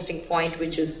very interesting point,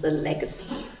 which is the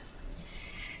legacy.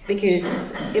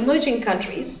 Because emerging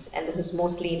countries, and this is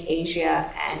mostly in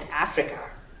Asia and Africa,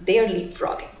 they are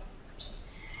leapfrogging.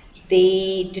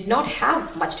 They did not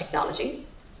have much technology,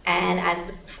 and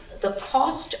as the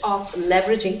cost of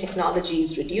leveraging technology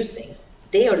is reducing,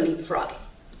 they are leapfrogging.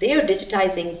 They are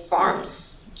digitizing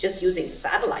farms just using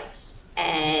satellites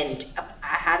and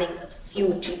having a few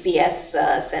GPS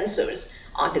sensors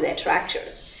onto their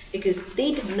tractors, because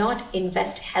they did not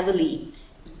invest heavily,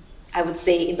 I would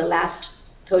say, in the last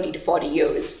 30 to 40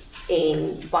 years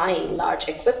in buying large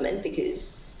equipment,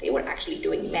 because they were actually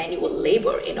doing manual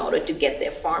labor in order to get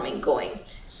their farming going.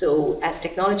 So as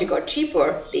technology got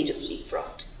cheaper, they just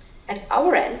leapfrogged. At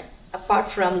our end, apart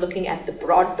from looking at the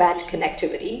broadband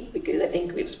connectivity, because I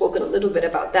think we've spoken a little bit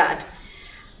about that,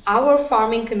 our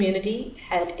farming community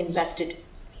had invested,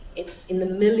 it's in the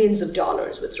millions of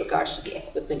dollars with regards to the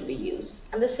equipment we use.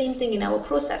 And the same thing in our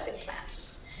processing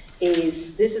plants.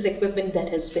 This is equipment that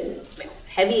has been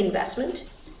heavy investment,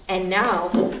 and now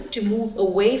to move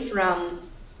away from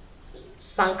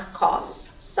sunk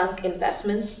costs, sunk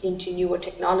investments into newer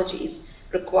technologies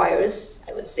requires,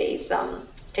 I would say, some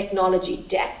technology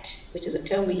debt, which is a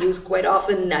term we use quite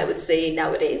often, I would say,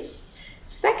 nowadays.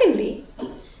 Secondly,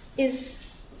 is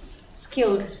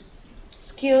skilled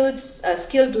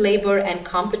labor and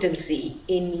competency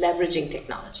in leveraging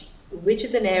technology, which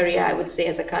is an area I would say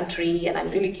as a country, and I'm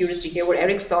really curious to hear what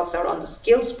Erik's thoughts are on the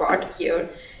skills part here,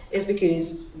 is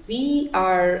because we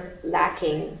are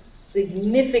lacking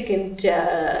significant,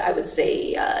 I would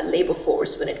say, labor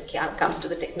force when it comes to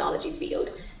the technology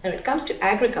field. And when it comes to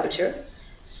agriculture,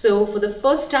 so for the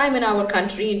first time in our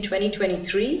country in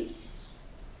 2023,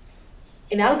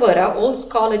 in Alberta, Olds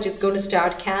College is going to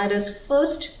start Canada's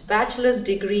first bachelor's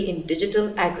degree in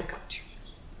digital agriculture.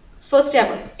 First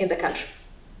ever in the country.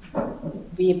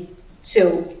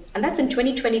 And that's in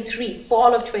 2023,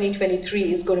 fall of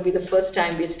 2023 is going to be the first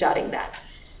time we're starting that.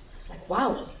 It's like,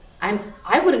 wow,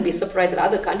 I wouldn't be surprised that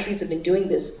other countries have been doing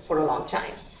this for a long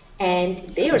time. And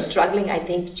they are struggling, I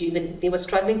think, they were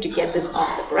struggling to get this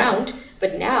off the ground,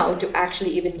 but now to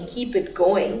actually even keep it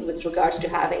going with regards to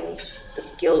having the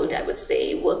skilled, I would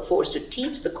say, workforce to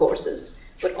teach the courses,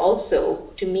 but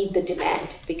also to meet the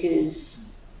demand. Because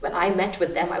when I met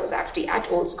with them, I was actually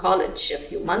at Olds College a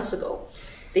few months ago.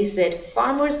 They said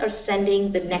farmers are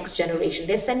sending the next generation.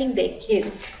 They're sending their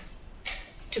kids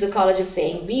to the colleges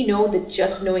saying, we know that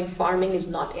just knowing farming is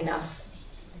not enough.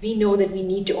 We know that we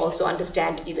need to also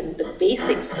understand even the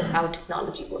basics of how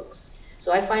technology works.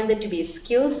 So I find that to be a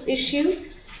skills issue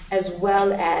as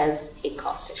well as a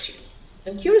cost issue.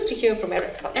 I'm curious to hear from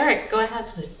Erik on this. Erik, go ahead,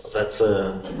 please.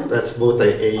 That's both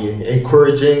a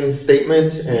encouraging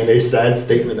statement and a sad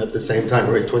statement at the same time.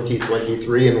 We're in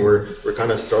 2023 and we're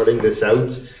kind of starting this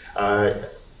out.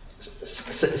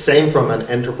 Same from an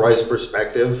enterprise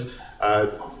perspective.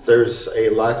 There's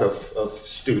a lack of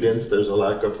students, there's a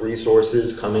lack of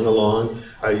resources coming along.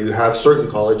 You have certain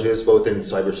colleges, both in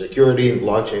cybersecurity and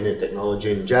blockchain and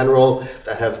technology in general,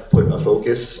 that have put a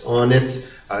focus on it.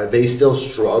 They still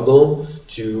struggle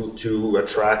to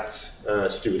attract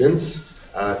students.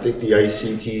 I think the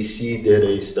ICTC did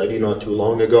a study not too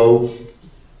long ago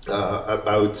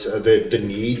about the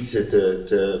need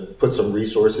to put some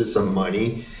resources, some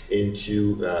money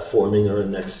into forming our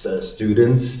next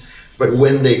students. But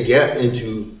when they get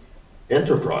into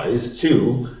enterprise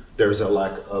too, there's a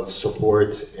lack of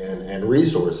support and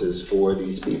resources for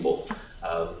these people.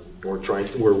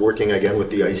 We're working again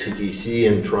with the ICTC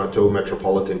and Toronto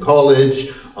Metropolitan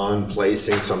College on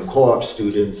placing some co-op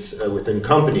students within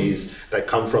companies that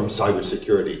come from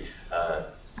cybersecurity.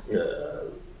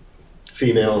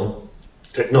 Female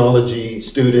technology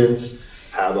students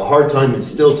have a hard time, and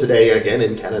still today, again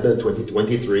in Canada in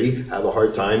 2023, have a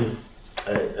hard time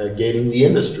gaining the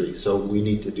industry. So we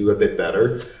need to do a bit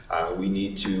better. We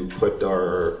need to put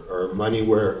our money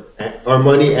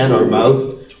and our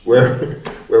mouth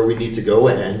where we need to go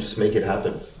and just make it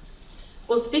happen.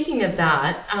 Well, speaking of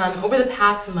that, over the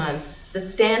past month, the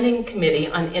Standing Committee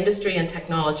on Industry and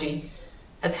Technology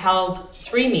have held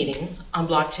 3 meetings on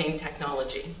blockchain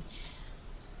technology.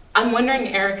 I'm wondering,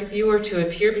 Erik, if you were to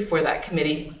appear before that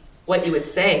committee, what you would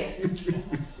say.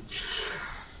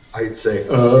 I'd say,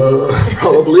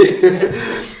 probably.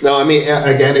 No, I mean,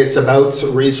 again, it's about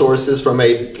resources from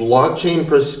a blockchain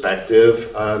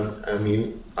perspective. I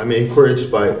mean, I'm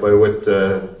encouraged by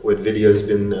what Vidya has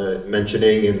been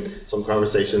mentioning in some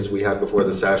conversations we had before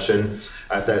the session,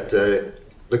 that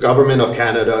the government of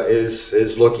Canada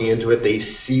is looking into it. They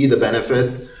see the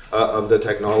benefit of the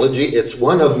technology. It's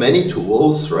one of many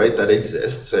tools, right, that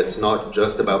exists. It's not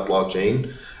just about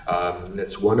blockchain.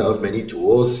 It's one of many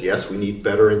tools. Yes, we need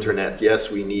better internet. Yes,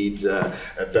 we need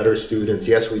better students.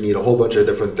 Yes, we need a whole bunch of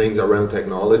different things around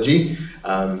technology.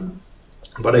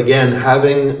 But again,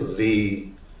 having the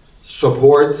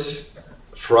support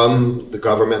from the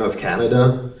government of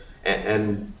Canada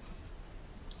and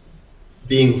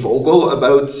being vocal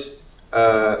about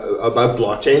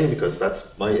blockchain, because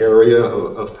that's my area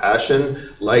of passion.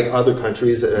 Like other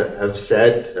countries have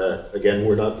said, again,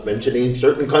 we're not mentioning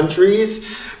certain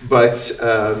countries, but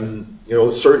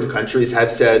certain countries have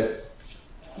said,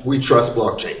 we trust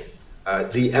blockchain.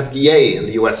 The FDA in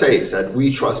the USA said,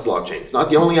 we trust blockchain. It's not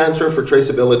the only answer for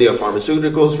traceability of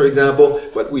pharmaceuticals, for example,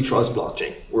 but we trust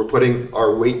blockchain. We're putting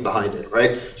our weight behind it,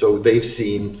 right? So they've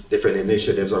seen different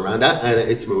initiatives around that, and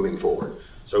it's moving forward.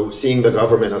 So seeing the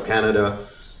government of Canada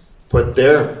put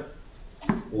their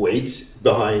weight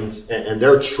behind and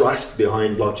their trust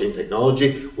behind blockchain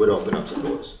technology would open up some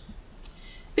doors.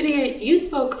 Vidya, you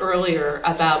spoke earlier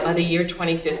about by the year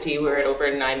 2050, we're at over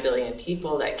 9 billion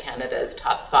people, that Canada's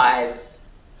top 5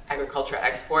 agriculture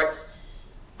exports.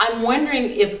 I'm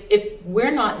wondering if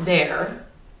we're not there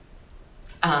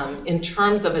in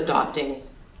terms of adopting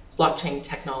blockchain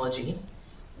technology,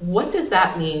 what does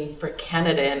that mean for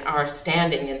Canada and our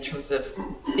standing in terms of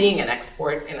being an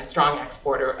export and a strong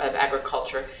exporter of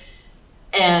agriculture,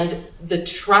 and the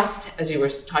trust, as you were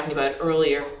talking about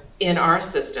earlier, in our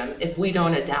system if we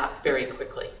don't adapt very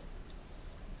quickly?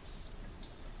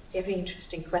 Very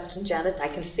interesting question, Janet. I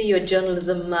can see your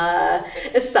journalism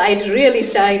side really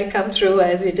starting to come through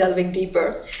as we're delving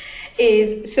deeper.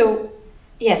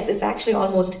 Yes, it's actually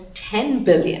almost 10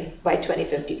 billion by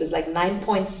 2050. It was like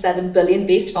 9.7 billion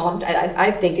based on,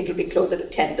 I think it will be closer to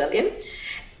 10 billion.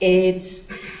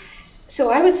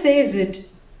 So I would say is that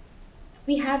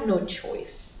we have no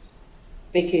choice,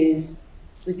 because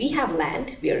we have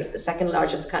land. We are the second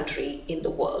largest country in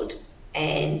the world,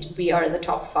 and we are in the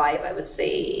top 5, I would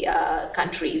say,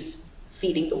 countries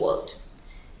feeding the world.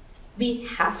 We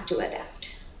have to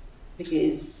adapt,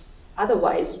 because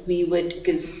otherwise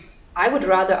because I would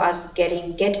rather us get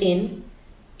in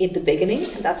the beginning,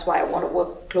 and that's why I want to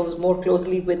work more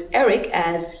closely with Erik,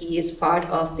 as he is part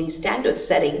of the standard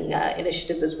setting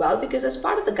initiatives as well, because as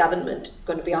part of the government,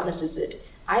 going to be honest, is that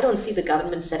I don't see the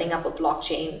government setting up a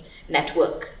blockchain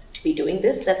network to be doing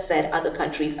this. That said, other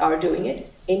countries are doing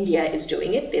it. India is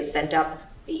doing it. They've sent up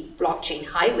the blockchain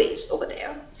highways over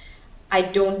there. I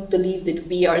don't believe that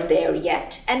we are there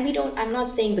yet. And I'm not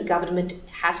saying the government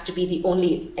has to be the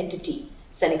only entity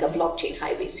setting up blockchain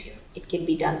highways here. It can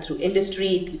be done through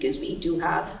industry because we do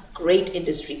have great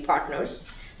industry partners.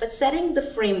 But setting the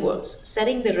frameworks,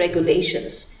 setting the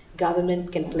regulations,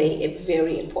 government can play a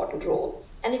very important role.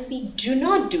 And if we do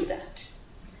not do that,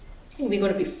 I think we're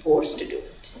going to be forced to do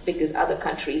it because other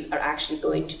countries are actually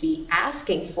going to be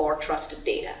asking for trusted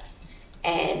data.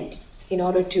 And in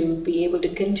order to be able to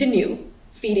continue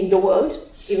feeding the world,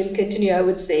 even continue, I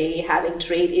would say, having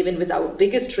trade even with our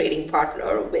biggest trading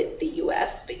partner, with the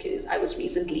US, because I was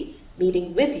recently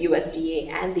meeting with USDA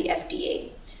and the FDA,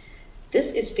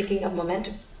 this is picking up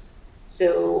momentum.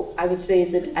 So I would say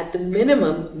is that at the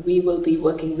minimum, we will be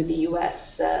working with the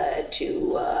US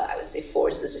to, I would say,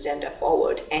 forge this agenda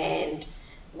forward and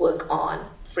work on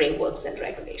frameworks and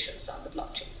regulations on the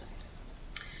blockchain side.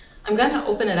 I'm going to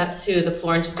open it up to the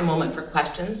floor in just a moment for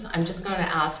questions. I'm just going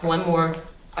to ask one more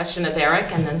question of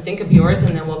Erik and then think of yours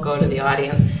and then we'll go to the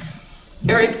audience.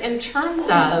 Erik, in terms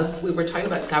of, we were talking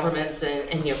about governments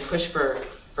and your push for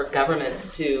governments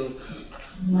to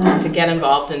get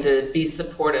involved and to be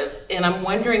supportive. And I'm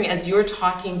wondering, as you're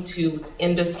talking to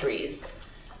industries,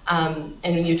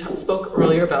 and you spoke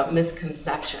earlier about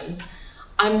misconceptions,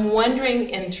 I'm wondering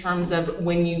in terms of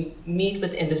when you meet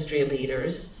with industry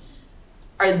leaders,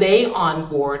 are they on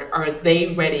board? Are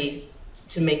they ready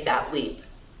to make that leap?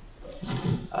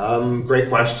 Great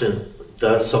question.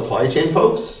 The supply chain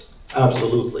folks,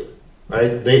 absolutely,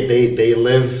 right? They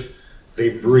live, they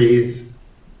breathe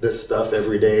this stuff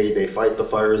every day. They fight the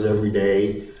fires every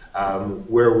day.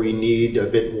 Where we need a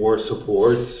bit more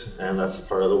support, and that's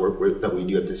part of the work that we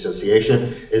do at the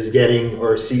association, is getting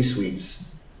our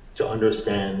C-suites to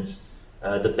understand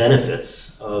the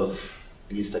benefits of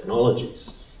these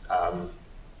technologies.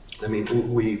 I mean,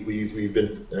 we've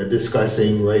been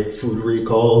discussing, right, food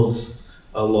recalls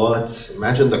a lot.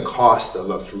 Imagine the cost of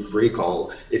a food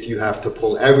recall if you have to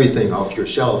pull everything off your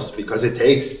shelves because it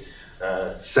takes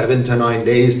 7 to 9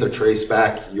 days to trace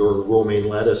back your romaine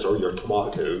lettuce or your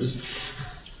tomatoes.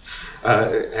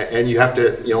 And you have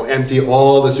to, empty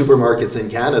all the supermarkets in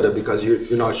Canada because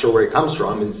you're not sure where it comes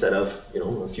from, instead of,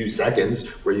 a few seconds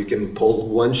where you can pull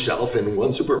one shelf in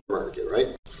one supermarket,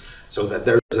 right? So that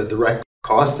there's a direct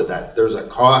cost to that. There's a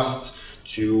cost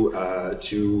to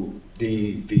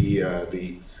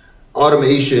the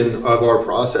automation of our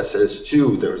processes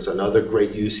too. There's another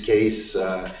great use case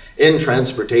in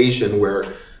transportation where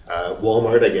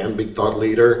Walmart, again, big thought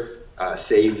leader,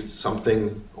 saved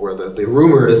something, or the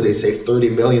rumor is they saved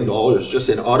 $30 million just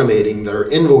in automating their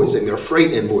invoicing, their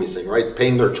freight invoicing, right?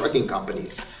 Paying their trucking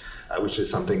companies, which is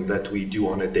something that we do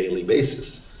on a daily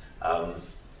basis.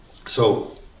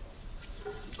 So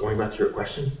going back to your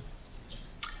question.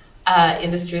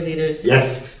 Industry leaders.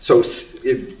 Yes, so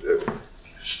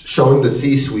showing the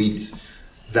C-suite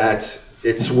that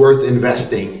it's worth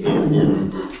investing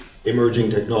in emerging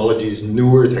technologies,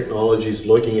 newer technologies,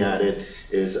 looking at it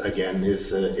is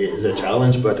a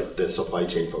challenge, but the supply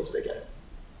chain folks, they get it.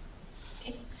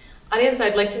 Okay. Audience,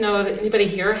 I'd like to know if anybody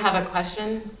here have a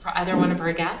question for either one of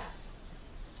our guests.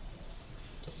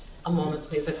 Just a moment,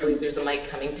 please. I believe there's a mic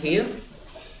coming to you.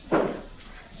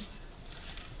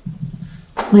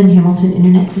 Lynn Hamilton,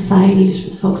 Internet Society, just for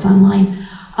the folks online.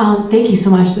 Thank you so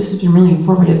much. This has been really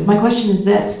informative. My question is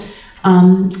this.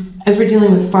 As we're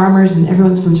dealing with farmers and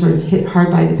everyone's been sort of hit hard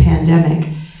by the pandemic,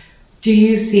 do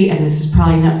you see, and this is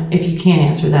probably not, if you can't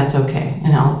answer, that's okay,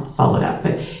 and I'll follow it up,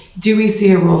 but do we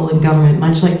see a role in government,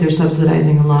 much like they're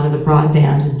subsidizing a lot of the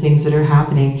broadband and things that are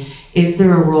happening? Is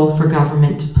there a role for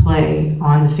government to play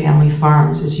on the family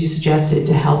farms, as you suggested,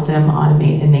 to help them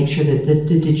automate and make sure that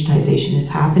the digitization is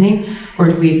happening? Or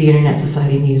do we, the Internet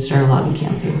Society, need to start a lobby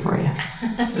campaign for you?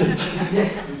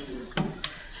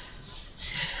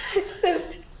 So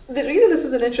the reason this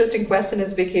is an interesting question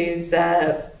is because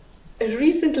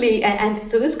recently,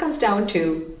 and so this comes down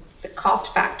to the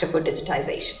cost factor for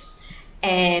digitization.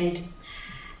 And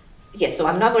yes, so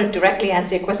I'm not going to directly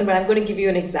answer your question, but I'm going to give you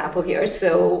an example here.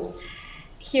 So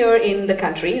here in the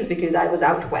country, is because I was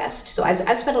out west, so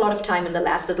I've spent a lot of time in the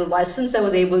last little while since I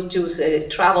was able to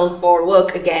travel for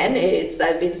work again.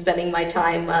 I've been spending my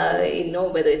time,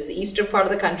 whether it's the eastern part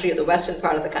of the country or the western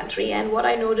part of the country. And what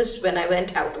I noticed when I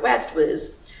went out west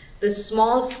was the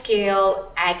small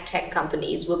scale ag tech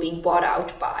companies were being bought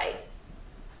out by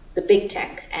the big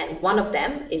tech, and one of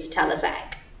them is TELUS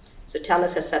Ag. So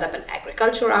TELUS has set up an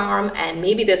agriculture arm, and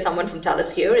maybe there's someone from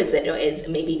TELUS here, it's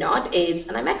maybe not,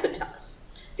 and I met with TELUS.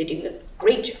 They're doing a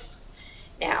great job.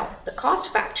 Now, the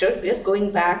cost factor, just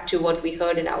going back to what we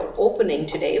heard in our opening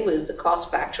today, was the cost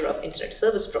factor of internet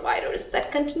service providers.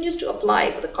 That continues to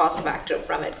apply for the cost factor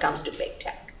when it comes to big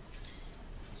tech.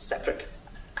 Separate.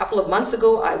 A couple of months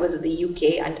ago, I was in the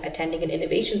UK and attending an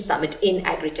innovation summit in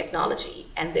agri-technology,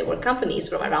 and there were companies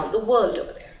from around the world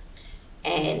over there.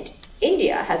 And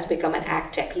India has become an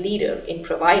ag tech leader in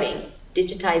providing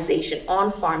digitization,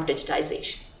 on-farm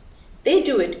digitization. They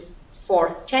do it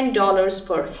for $10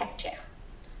 per hectare.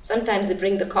 Sometimes they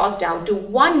bring the cost down to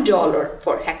 $1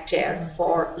 per hectare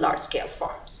for large-scale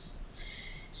farms.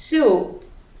 So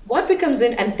what becomes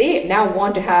in, and they now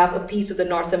want to have a piece of the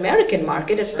North American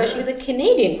market, especially the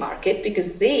Canadian market,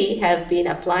 because they have been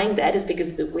applying that, is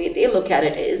because the way they look at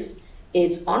it is,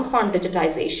 it's on-farm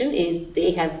digitization is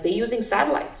they're using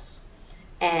satellites.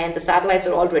 And the satellites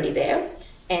are already there,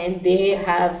 and they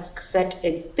have set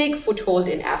a big foothold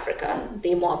in Africa.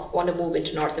 They want to move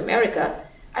into North America.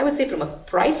 I would say from a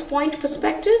price point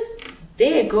perspective,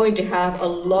 they are going to have a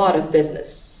lot of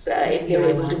business if they're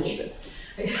able to move it.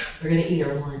 We're going to eat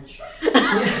our lunch.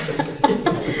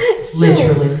 So,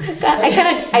 literally.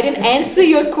 I didn't answer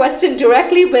your question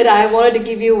directly, but I wanted to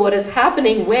give you what is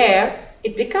happening where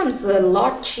it becomes a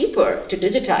lot cheaper to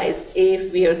digitize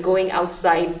if we are going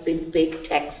outside the big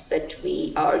techs that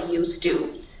we are used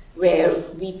to, where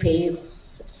we pay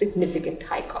significant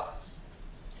high costs.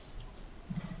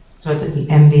 So it's like the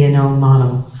MVNO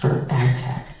model for ag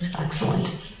tech.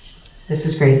 Excellent. This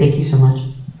is great. Thank you so much.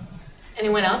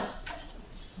 Anyone else?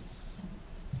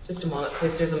 Just a moment,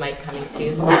 please. There's a mic coming to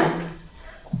you.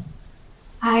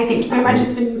 Hi, thank you very much.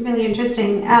 It's been really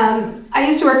interesting. I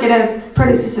used to work at a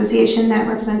produce association that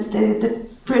represents the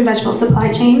fruit and vegetable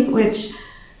supply chain, which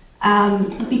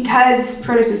because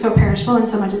produce is so perishable and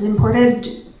so much is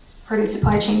imported, produce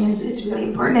supply chain it's really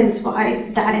important, and it's why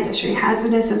that industry has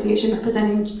an association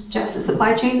representing just the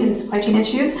supply chain and supply chain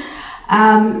issues.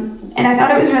 And I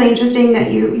thought it was really interesting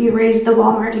that you raised the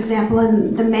Walmart example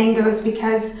and the mangoes,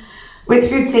 because with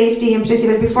food safety in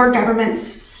particular, before governments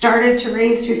started to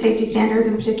raise food safety standards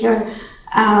in particular,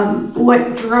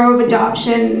 what drove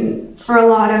adoption for a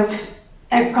lot of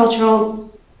agricultural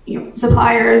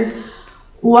suppliers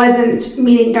wasn't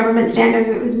meeting government standards,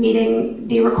 it was meeting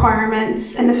the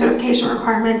requirements and the certification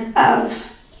requirements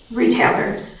of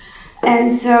retailers.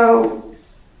 And so,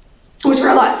 which were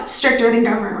a lot stricter than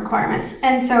government requirements.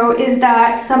 And so is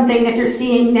that something that you're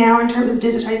seeing now in terms of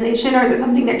digitization, or is it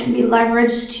something that can be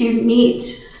leveraged to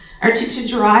meet or to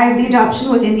drive the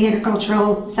adoption within the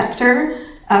agricultural sector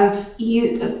of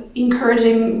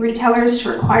encouraging retailers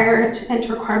to require it and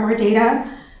to require more data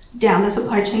down the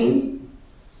supply chain?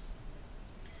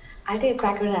 I'll take a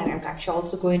crack at it. I'm actually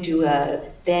also going to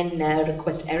then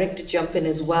request Erik to jump in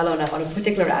as well on a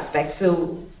particular aspect.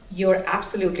 So you're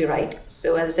absolutely right.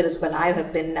 So as I said, when I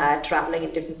have been traveling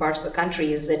in different parts of the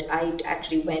country, is that I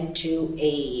actually went to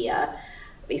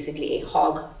basically a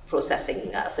hog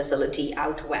processing facility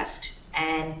out west,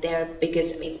 and their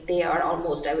biggest, they are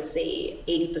almost, I would say,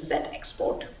 80%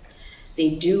 export.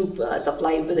 They do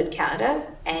supply within Canada,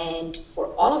 and for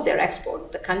all of their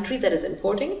export, the country that is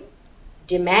importing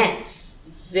demands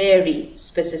very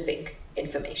specific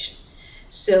information.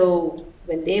 So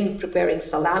when they're preparing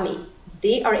salami,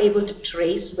 they are able to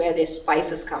trace where their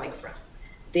spice is coming from.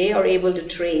 They are able to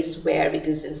trace where,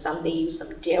 because in some they use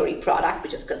some dairy product,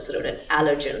 which is considered an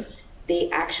allergen. They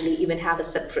actually even have a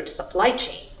separate supply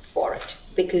chain for it,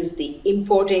 because the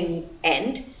importing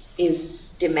end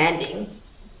is demanding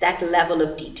that level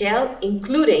of detail,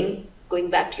 including, going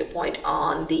back to your point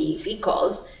on the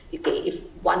recalls, okay, if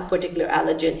one particular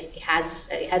allergen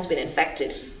has been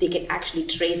infected, they can actually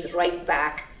trace right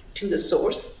back to the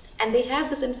source, and they have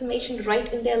this information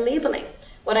right in their labeling.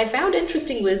 What I found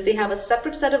interesting was they have a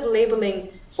separate set of labeling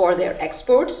for their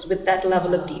exports with that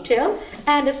level of detail,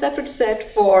 and a separate set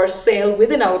for sale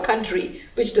within our country,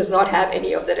 which does not have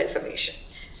any of that information.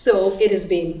 So it has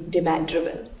been demand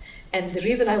driven. And the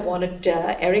reason I wanted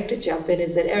Erik to jump in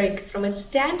is that, Erik, from a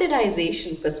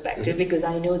standardization perspective, because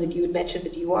I know that you had mentioned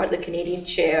that you are the Canadian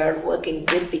chair working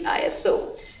with the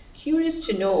ISO, curious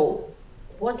to know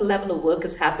what level of work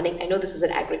is happening. I know this is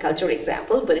an agriculture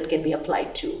example, but it can be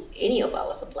applied to any of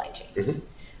our supply chains.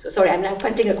 So sorry, I'm now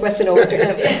punting a question over to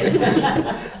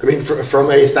him.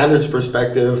 From a standards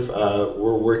perspective,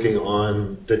 we're working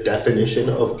on the definition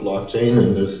of blockchain,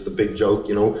 and there's the big joke,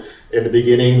 in the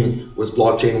beginning, was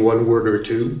blockchain one word or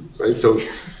two, right? So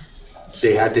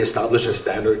they had to establish a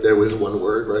standard. There was one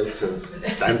word, right? So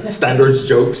standards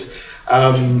jokes.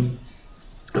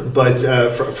 But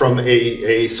from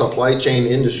a supply chain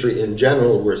industry in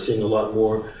general, we're seeing a lot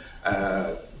more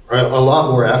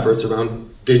efforts around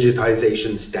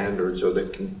digitization standards, or the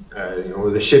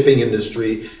the shipping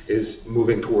industry is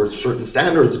moving towards certain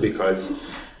standards because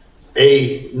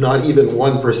not even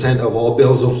 1% of all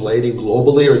bills of lading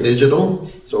globally are digital,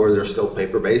 so they're still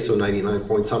paper-based, so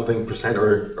 99-point-something%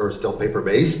 are still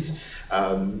paper-based.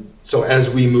 So as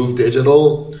we move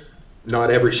digital,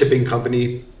 not every shipping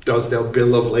company does their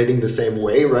bill of lading the same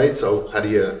way, right? So how do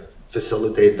you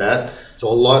facilitate that? So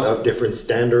a lot of different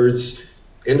standards,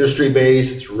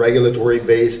 industry-based,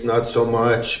 regulatory-based, not so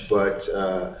much, but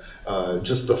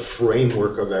just the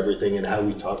framework of everything and how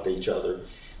we talk to each other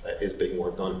is being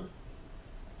worked on.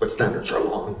 But standards are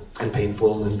long and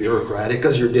painful and bureaucratic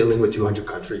because you're dealing with 200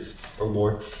 countries or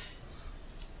more.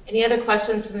 Any other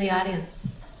questions from the audience?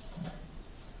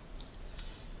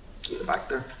 In the back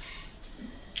there.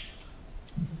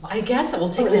 I guess it will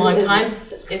take a long time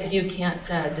if you can't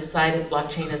decide if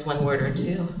blockchain is one word or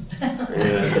two.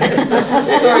 Yeah.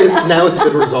 Now it's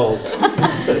been resolved.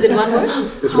 Is it one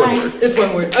word? It's one word. It's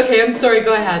one word. Okay, I'm sorry,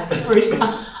 go ahead. First,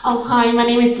 hi, my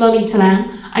name is Lolita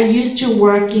Lam. I used to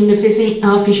work in the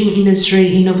fishing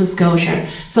industry in Nova Scotia.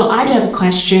 So I do have a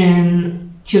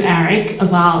question to Erik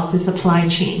about the supply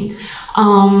chain.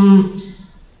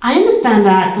 I understand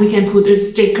that we can put a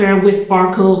sticker with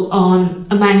barcode on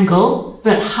a mango,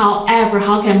 but however,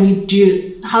 how can we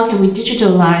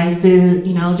digitalize the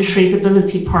the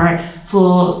traceability part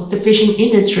for the fishing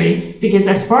industry? Because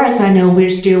as far as I know,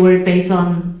 we're based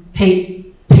on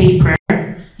paper.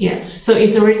 Yeah. So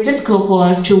it's very difficult for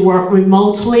us to work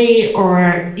remotely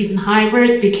or even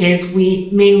hybrid because we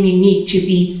mainly need to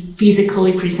be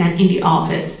physically present in the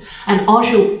office. And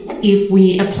also, if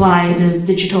we apply the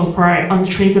digital part on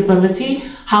traceability,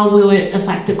 how will it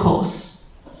affect the costs?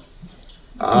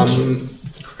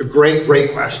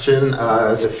 Great question.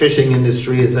 The fishing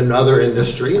industry is another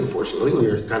industry. Unfortunately,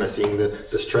 we're kind of seeing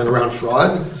this trend around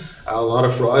fraud. A lot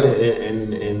of fraud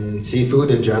in seafood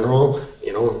in general.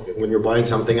 When you're buying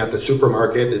something at the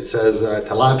supermarket, it says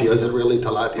tilapia. Is it really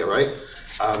tilapia, right?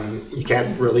 You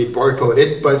can't really barcode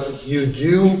it, but you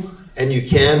do, and you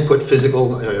can put physical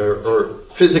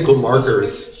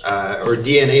markers or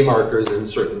DNA markers in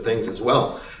certain things as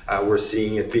well. We're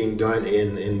seeing it being done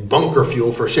in bunker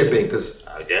fuel for shipping because,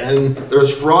 again,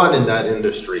 there's fraud in that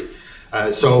industry.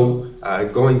 So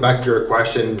going back to your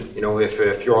question,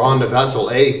 if you're on the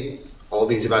vessel, all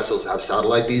these vessels have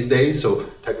satellite these days, so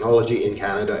technology in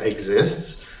Canada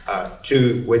exists.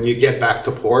 When you get back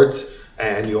to port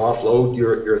and you offload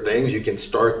your things, you can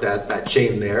start that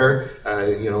chain there.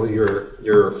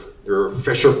 Your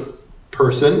fisher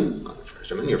person, not a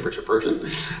fisherman, your fisher person,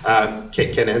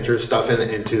 can enter stuff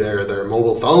into their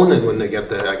mobile phone, and when they get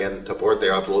to port, they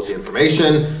upload the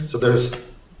information. So there's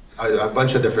a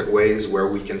bunch of different ways where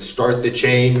we can start the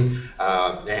chain,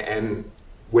 and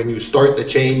when you start the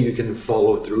chain, you can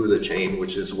follow through the chain,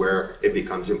 which is where it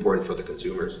becomes important for the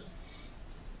consumers.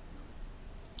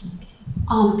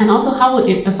 And also, how would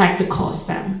it affect the cost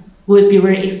then? Would it be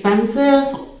very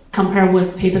expensive compared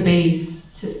with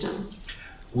paper-based system?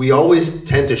 We always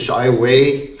tend to shy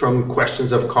away from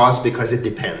questions of cost because it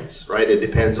depends, right? It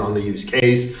depends on the use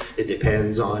case. It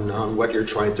depends on what you're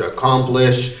trying to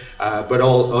accomplish. But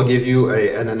I'll give you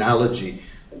an analogy.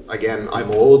 Again,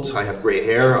 I'm old, I have gray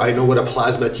hair. I know what a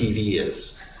plasma TV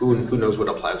is. Who knows what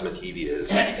a plasma TV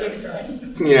is?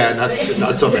 Yeah,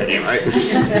 not so many, right?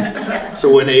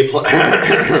 So when a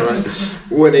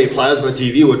plasma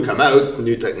TV would come out,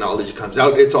 new technology comes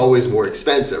out, it's always more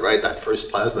expensive, right? That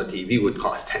first plasma TV would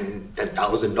cost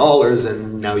 $10,000,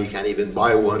 and now you can't even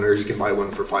buy one, or you can buy one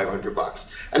for $500.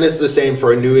 And it's the same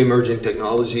for new emerging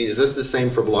technologies. It's the same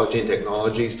for blockchain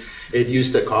technologies. It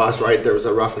used to cost, right? There was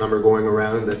a rough number going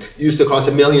around that used to cost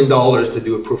 $1 million to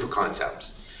do a proof of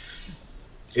concept.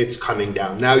 It's coming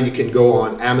down. Now you can go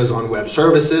on Amazon Web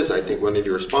Services, I think one of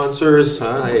your sponsors,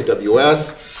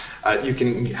 AWS. You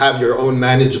can have your own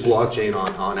managed blockchain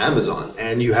on Amazon,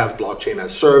 and you have blockchain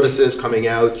as services coming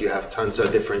out. You have tons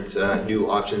of different new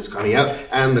options coming out,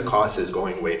 and the cost is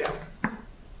going way down.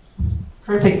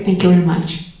 Perfect. Thank you very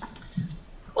much.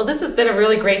 Well, this has been a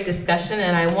really great discussion,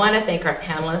 and I want to thank our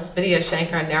panelists, Vidya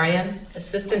ShankarNarayan,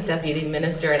 Assistant Deputy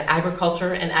Minister at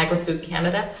Agriculture and Agri-Food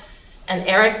Canada, and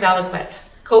Erik Valiquette,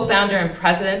 co-founder and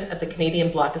president of the Canadian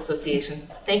Block Association.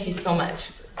 Thank you so much.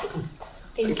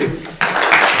 Thank you.